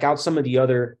and check out some of the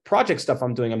other project stuff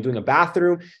I'm doing. I'm doing a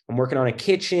bathroom, I'm working on a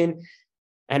kitchen.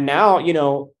 And now,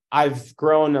 I've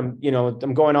grown,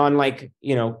 I'm going on like,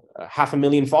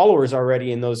 500,000 followers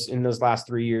already in those last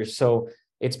 3 years. So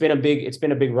it's been a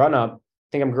big run up. I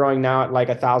think I'm growing now at like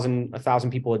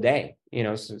 1,000 people a day,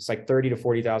 so it's like 30 to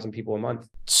 40,000 people a month.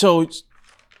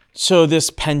 So this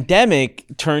pandemic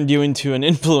turned you into an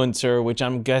influencer, which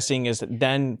I'm guessing is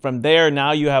then from there,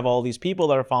 now you have all these people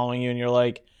that are following you and you're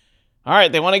like, all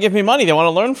right, they want to give me money. They want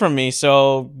to learn from me.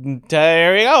 So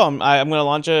there you go. I'm going to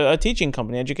launch a teaching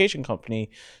company, education company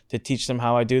to teach them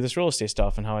how I do this real estate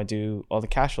stuff and how I do all the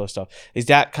cash flow stuff. Is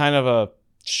that kind of a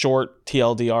short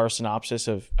TLDR synopsis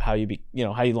of how you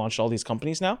launched all these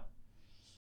companies now?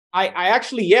 I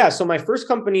actually, yeah. So my first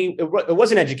company, it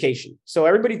wasn't education. So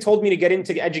everybody told me to get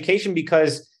into education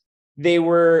because they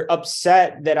were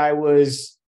upset that I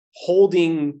was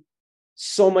holding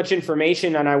so much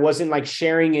information and I wasn't like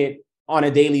sharing it on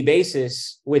a daily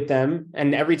basis with them.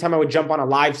 And every time I would jump on a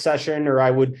live session or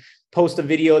I would post a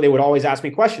video, they would always ask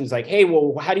me questions like, hey,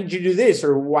 well, how did you do this?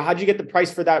 Or how did you get the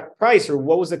price for that price? Or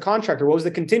what was the contract? Or what was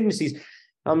the contingencies?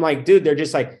 I'm like, dude, they're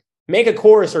just like, make a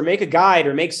course or make a guide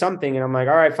or make something. And I'm like,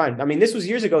 all right, fine. I mean, this was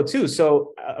years ago too.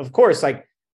 So of course, like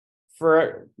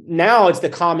for now, it's the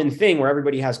common thing where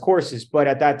everybody has courses. But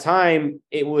at that time,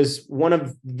 it was one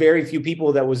of very few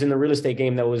people that was in the real estate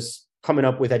game that was coming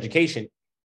up with education.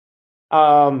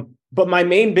 But my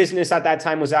main business at that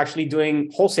time was actually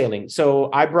doing wholesaling. So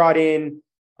I brought in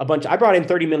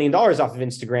 $30 million off of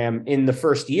Instagram in the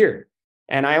first year.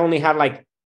 And I only had like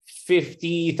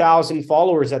 50,000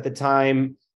 followers at the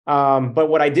time. But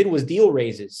what I did was deal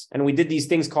raises, and we did these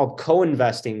things called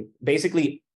co-investing.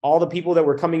 Basically, all the people that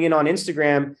were coming in on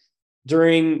Instagram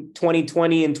during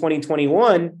 2020 and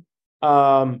 2021,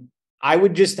 I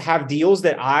would just have deals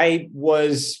that I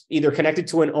was either connected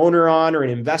to an owner on or an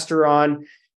investor on,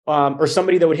 or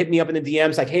somebody that would hit me up in the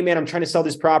DMs like, hey man, I'm trying to sell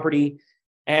this property.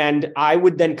 And I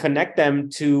would then connect them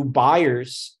to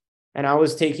buyers. And I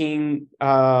was taking,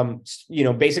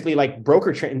 basically like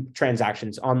broker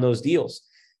transactions on those deals.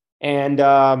 And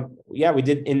we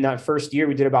did in that first year,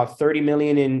 we did about 30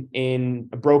 million in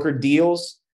brokered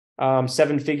deals,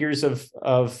 7 figures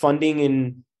of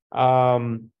funding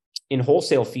in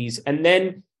wholesale fees. And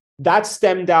then that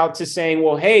stemmed out to saying,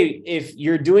 well, hey, if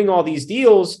you're doing all these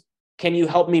deals, can you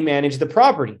help me manage the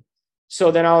property?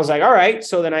 So then I was like, all right.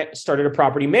 So then I started a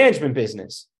property management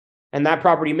business. And that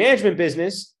property management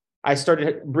business, I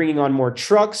started bringing on more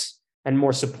trucks and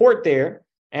more support there.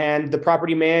 And the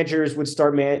property managers would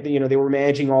start, they were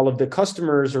managing all of the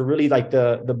customers or really like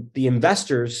the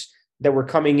investors that were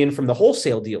coming in from the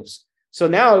wholesale deals. So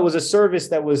now it was a service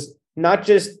that was not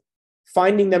just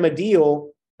finding them a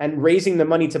deal and raising the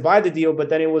money to buy the deal, but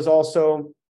then it was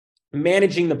also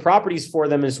managing the properties for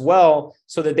them as well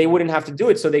so that they wouldn't have to do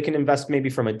it, so they can invest maybe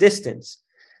from a distance.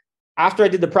 After I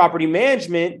did the property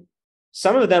management,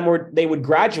 some of them they would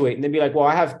graduate and they'd be like, well,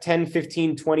 I have 10,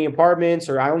 15, 20 apartments,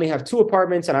 or I only have 2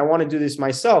 apartments and I want to do this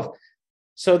myself.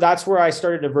 So that's where I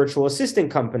started a virtual assistant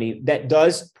company that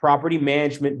does property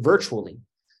management virtually.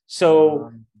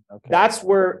 So that's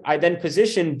where I then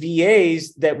position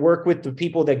VAs that work with the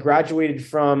people that graduated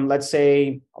from, let's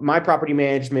say, my property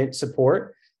management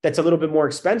support. That's a little bit more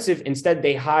expensive. Instead,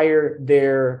 they hire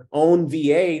their own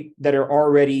VA that are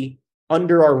already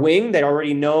under our wing, that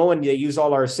already know, and they use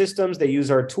all our systems, they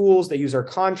use our tools, they use our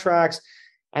contracts,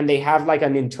 and they have like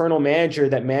an internal manager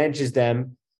that manages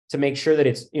them to make sure that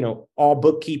it's, all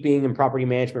bookkeeping and property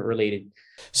management related.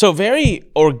 So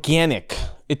very organic.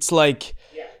 It's like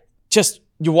just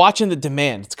you're watching the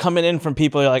demand. It's coming in from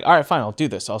people. You're like, all right, fine, I'll do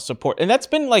this. I'll support. And that's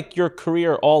been like your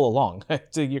career all along.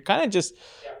 So you're kind of just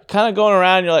going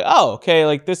around. You're like, oh, okay,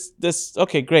 like this,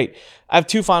 okay, great. I have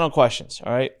 2 final questions.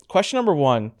 All right. Question number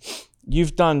 1.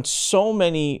 You've done so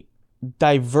many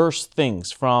diverse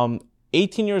things, from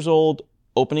 18 years old,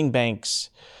 opening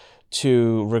banks,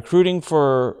 to recruiting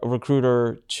for a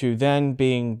recruiter, to then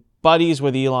being buddies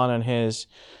with Elon and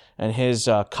his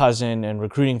cousin and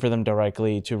recruiting for them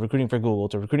directly, to recruiting for Google,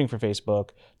 to recruiting for Facebook,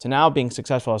 to now being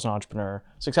successful as an entrepreneur,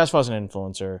 successful as an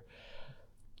influencer.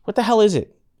 What the hell is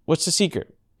it? What's the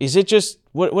secret? Is it just,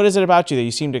 what is it about you that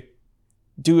you seem to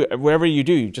do, wherever you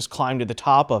do, you just climb to the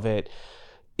top of it?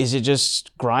 Is it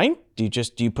just grind? Do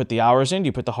you put the hours in? Do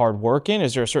you put the hard work in?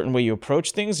 Is there a certain way you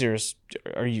approach things? Is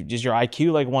your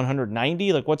IQ like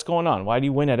 190? Like, what's going on? Why do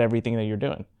you win at everything that you're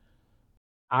doing?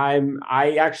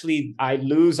 I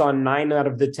lose on 9 out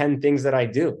of the 10 things that I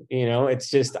do. It's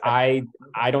just, I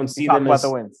don't see Talk them about as,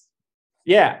 the wins.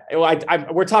 yeah. Well,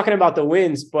 we're talking about the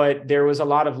wins, but there was a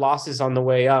lot of losses on the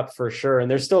way up for sure.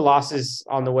 And there's still losses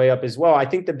on the way up as well. I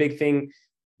think the big thing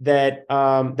that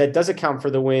that does account for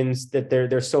the wins, that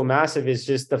they're so massive, is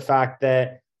just the fact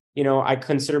that, I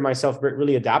consider myself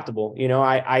really adaptable.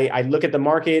 I look at the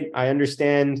market. I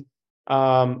understand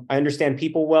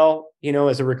people well.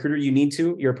 As a recruiter,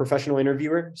 you're a professional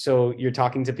interviewer. So you're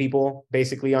talking to people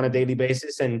basically on a daily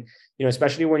basis. And,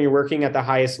 especially when you're working at the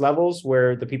highest levels,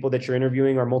 where the people that you're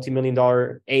interviewing are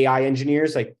multi-million-dollar AI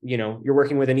engineers, like, you're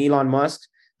working with an Elon Musk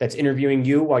that's interviewing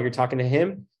you while you're talking to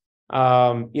him.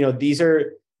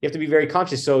 You have to be very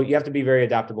conscious. So you have to be very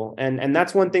adaptable. And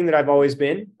that's one thing that I've always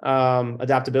been,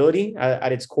 adaptability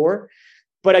at its core.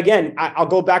 But again, I'll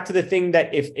go back to the thing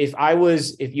that if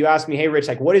you ask me, hey, Rich,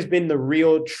 like, what has been the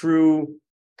real, true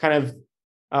kind of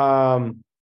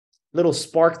little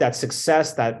spark, that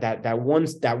success, that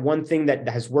one thing that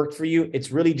has worked for you? It's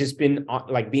really just been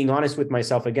like being honest with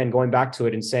myself, again, going back to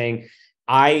it and saying,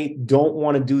 I don't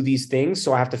want to do these things.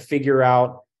 So I have to figure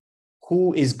out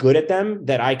who is good at them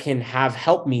that I can have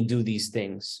help me do these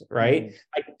things, right? Mm-hmm.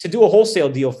 Like, to do a wholesale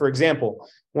deal, for example,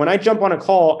 when I jump on a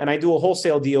call and I do a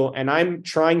wholesale deal and I'm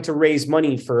trying to raise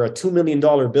money for a $2 million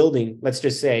building, let's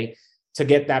just say, to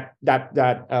get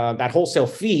that wholesale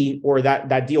fee or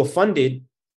that deal funded,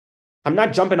 I'm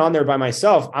not jumping on there by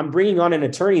myself. I'm bringing on an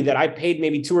attorney that I paid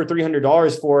maybe $200 or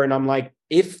 $300 for. And I'm like,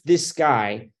 if this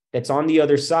guy that's on the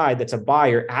other side, that's a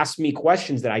buyer, asks me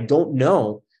questions that I don't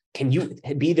know, can you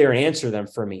be there and answer them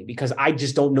for me? Because I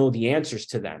just don't know the answers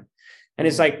to them. And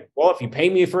it's like, well, if you pay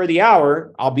me for the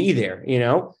hour, I'll be there,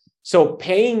 So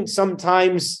paying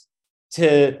sometimes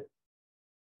to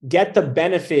get the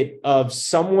benefit of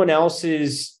someone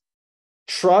else's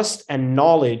trust and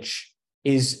knowledge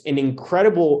is an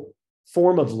incredible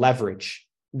form of leverage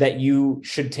that you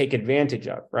should take advantage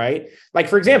of, right? Like,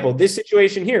 for example, this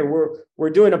situation here, we're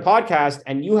doing a podcast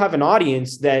and you have an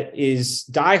audience that is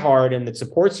diehard and that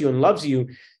supports you and loves you.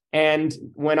 And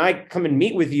when I come and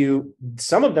meet with you,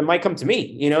 some of them might come to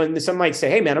me, and some might say,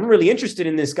 hey man, I'm really interested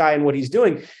in this guy and what he's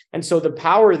doing. And so the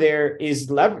power there is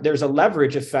there's a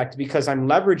leverage effect, because I'm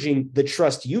leveraging the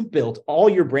trust you've built, all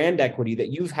your brand equity that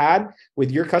you've had with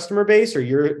your customer base or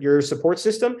your support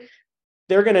system.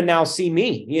 They're going to now see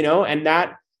me, and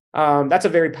that's a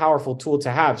very powerful tool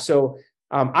to have. So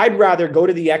I'd rather go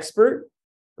to the expert,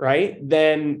 right,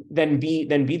 than be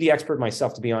the expert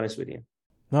myself, to be honest with you.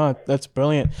 No, that's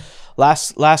brilliant.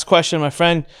 Last question, my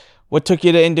friend. What took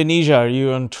you to Indonesia? Are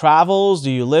you on travels? Do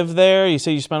you live there? You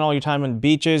say you spent all your time on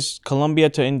beaches. Colombia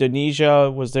to Indonesia.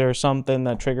 Was there something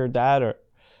that triggered that, or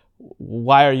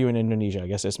why are you in Indonesia? I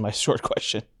guess that's my short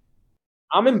question.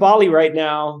 I'm in Bali right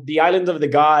now, the island of the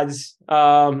gods.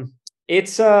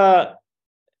 It's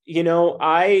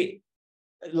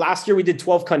last year we did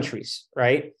 12 countries,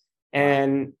 right?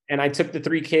 And I took the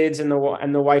 3 kids and the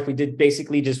wife. We did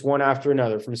basically just one after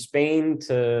another, from Spain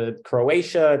to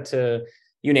Croatia to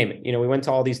you name it. We went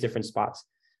to all these different spots.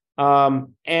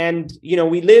 And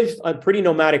we live a pretty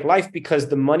nomadic life because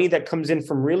the money that comes in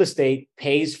from real estate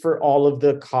pays for all of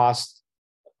the cost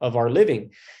of our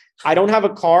living. I don't have a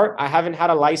car. I haven't had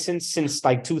a license since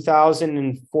like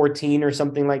 2014 or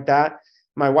something like that.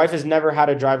 My wife has never had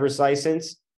a driver's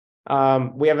license.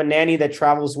 We have a nanny that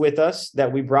travels with us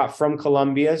that we brought from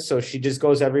Colombia. So she just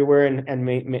goes everywhere and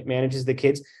manages the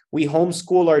kids. We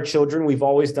homeschool our children. We've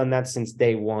always done that since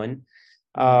day one.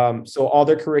 So all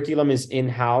their curriculum is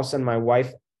in-house, and my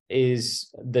wife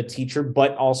is the teacher,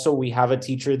 but also we have a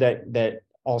teacher that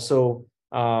also,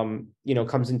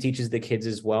 comes and teaches the kids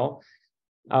as well.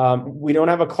 We don't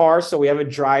have a car, so we have a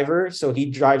driver. So he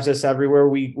drives us everywhere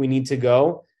we need to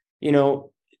go.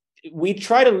 We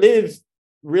try to live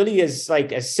really as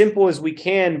simple as we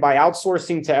can by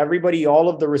outsourcing to everybody all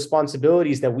of the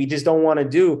responsibilities that we just don't want to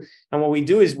do. And what we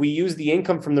do is we use the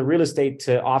income from the real estate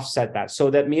to offset that,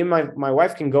 so that me and my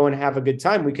wife can go and have a good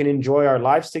time. We can enjoy our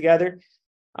lives together.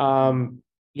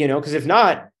 Because if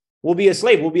not, we'll be a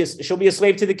slave. She'll be a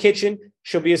slave to the kitchen.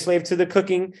 She'll be a slave to the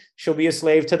cooking. She'll be a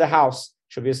slave to the house.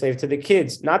 She'll be a slave to the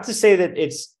kids. Not to say that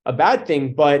it's a bad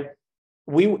thing, but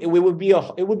it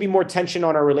would be more tension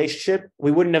on our relationship.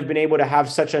 We wouldn't have been able to have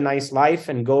such a nice life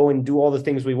and go and do all the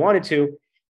things we wanted to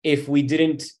if we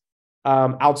didn't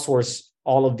outsource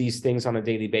all of these things on a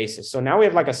daily basis. So now we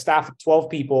have like a staff of 12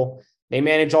 people. They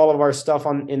manage all of our stuff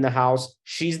in the house.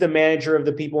 She's the manager of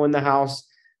the people in the house.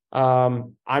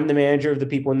 I'm the manager of the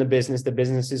people in the business. The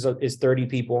business is 30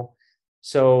 people.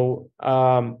 So,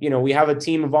 we have a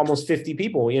team of almost 50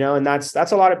 people, and that's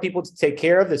a lot of people to take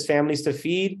care of. There's families to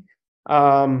feed.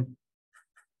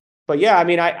 But yeah, I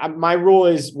mean, my rule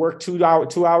is work 2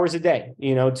 hours a day,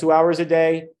 2 hours a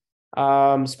day,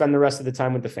 spend the rest of the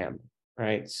time with the family.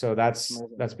 Right. So that's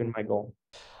been my goal.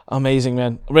 Amazing,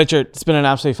 man. Richard, it's been an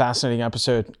absolutely fascinating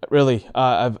episode. Really,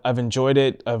 I've enjoyed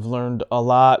it. I've learned a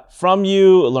lot from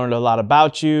you, learned a lot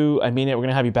about you. I mean it. We're going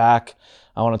to have you back.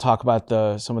 I want to talk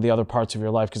about some of the other parts of your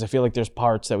life because I feel like there's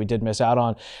parts that we did miss out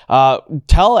on.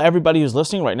 Tell everybody who's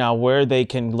listening right now where they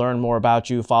can learn more about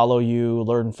you, follow you,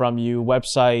 learn from you,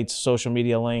 websites, social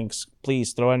media links.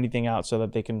 Please throw anything out so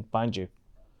that they can find you.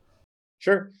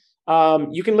 Sure.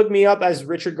 You can look me up as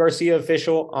Richard Garcia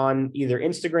Official on either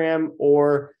Instagram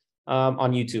or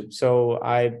on YouTube. So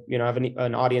I have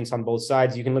an audience on both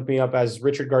sides. You can look me up as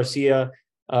Richard Garcia.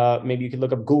 Maybe you could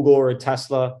look up Google or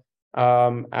Tesla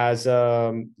as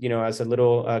a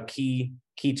little key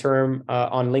term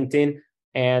on LinkedIn.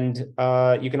 And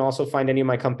you can also find any of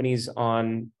my companies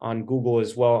on Google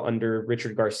as well under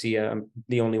Richard Garcia. I'm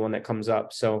the only one that comes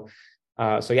up. So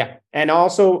yeah. And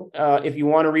also, if you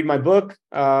want to read my book,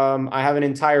 I have an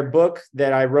entire book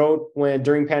that I wrote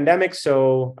during pandemic.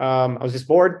 So I was just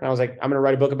bored and I was like, I'm going to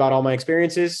write a book about all my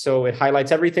experiences. So it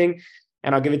highlights everything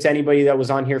and I'll give it to anybody that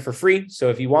was on here for free. So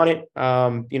if you want it,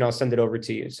 I'll send it over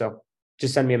to you. So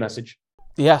just send me a message.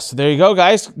 Yes, there you go,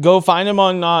 guys. Go find him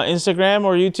on Instagram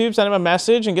or YouTube. Send him a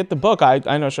message and get the book. I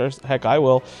know, sure as heck I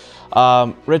will.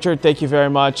 Richard, thank you very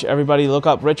much. Everybody look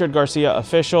up Richard Garcia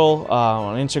Official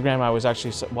on Instagram. I was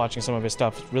actually watching some of his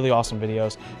stuff. Really awesome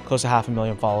videos. Close to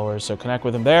 500,000 followers. So connect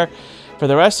with him there. For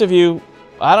the rest of you,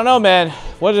 I don't know, man.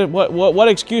 What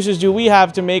excuses do we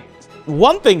have to make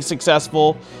one thing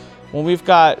successful when we've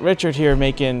got Richard here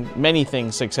making many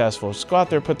things successful? Just go out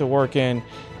there, put the work in,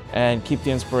 and keep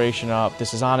the inspiration up.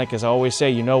 This is Anik. As I always say,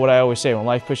 you know what I always say, when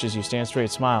life pushes you, stand straight,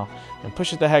 smile, and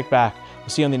push it the heck back. We'll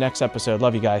see you on the next episode.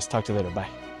 Love you guys. Talk to you later.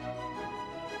 Bye.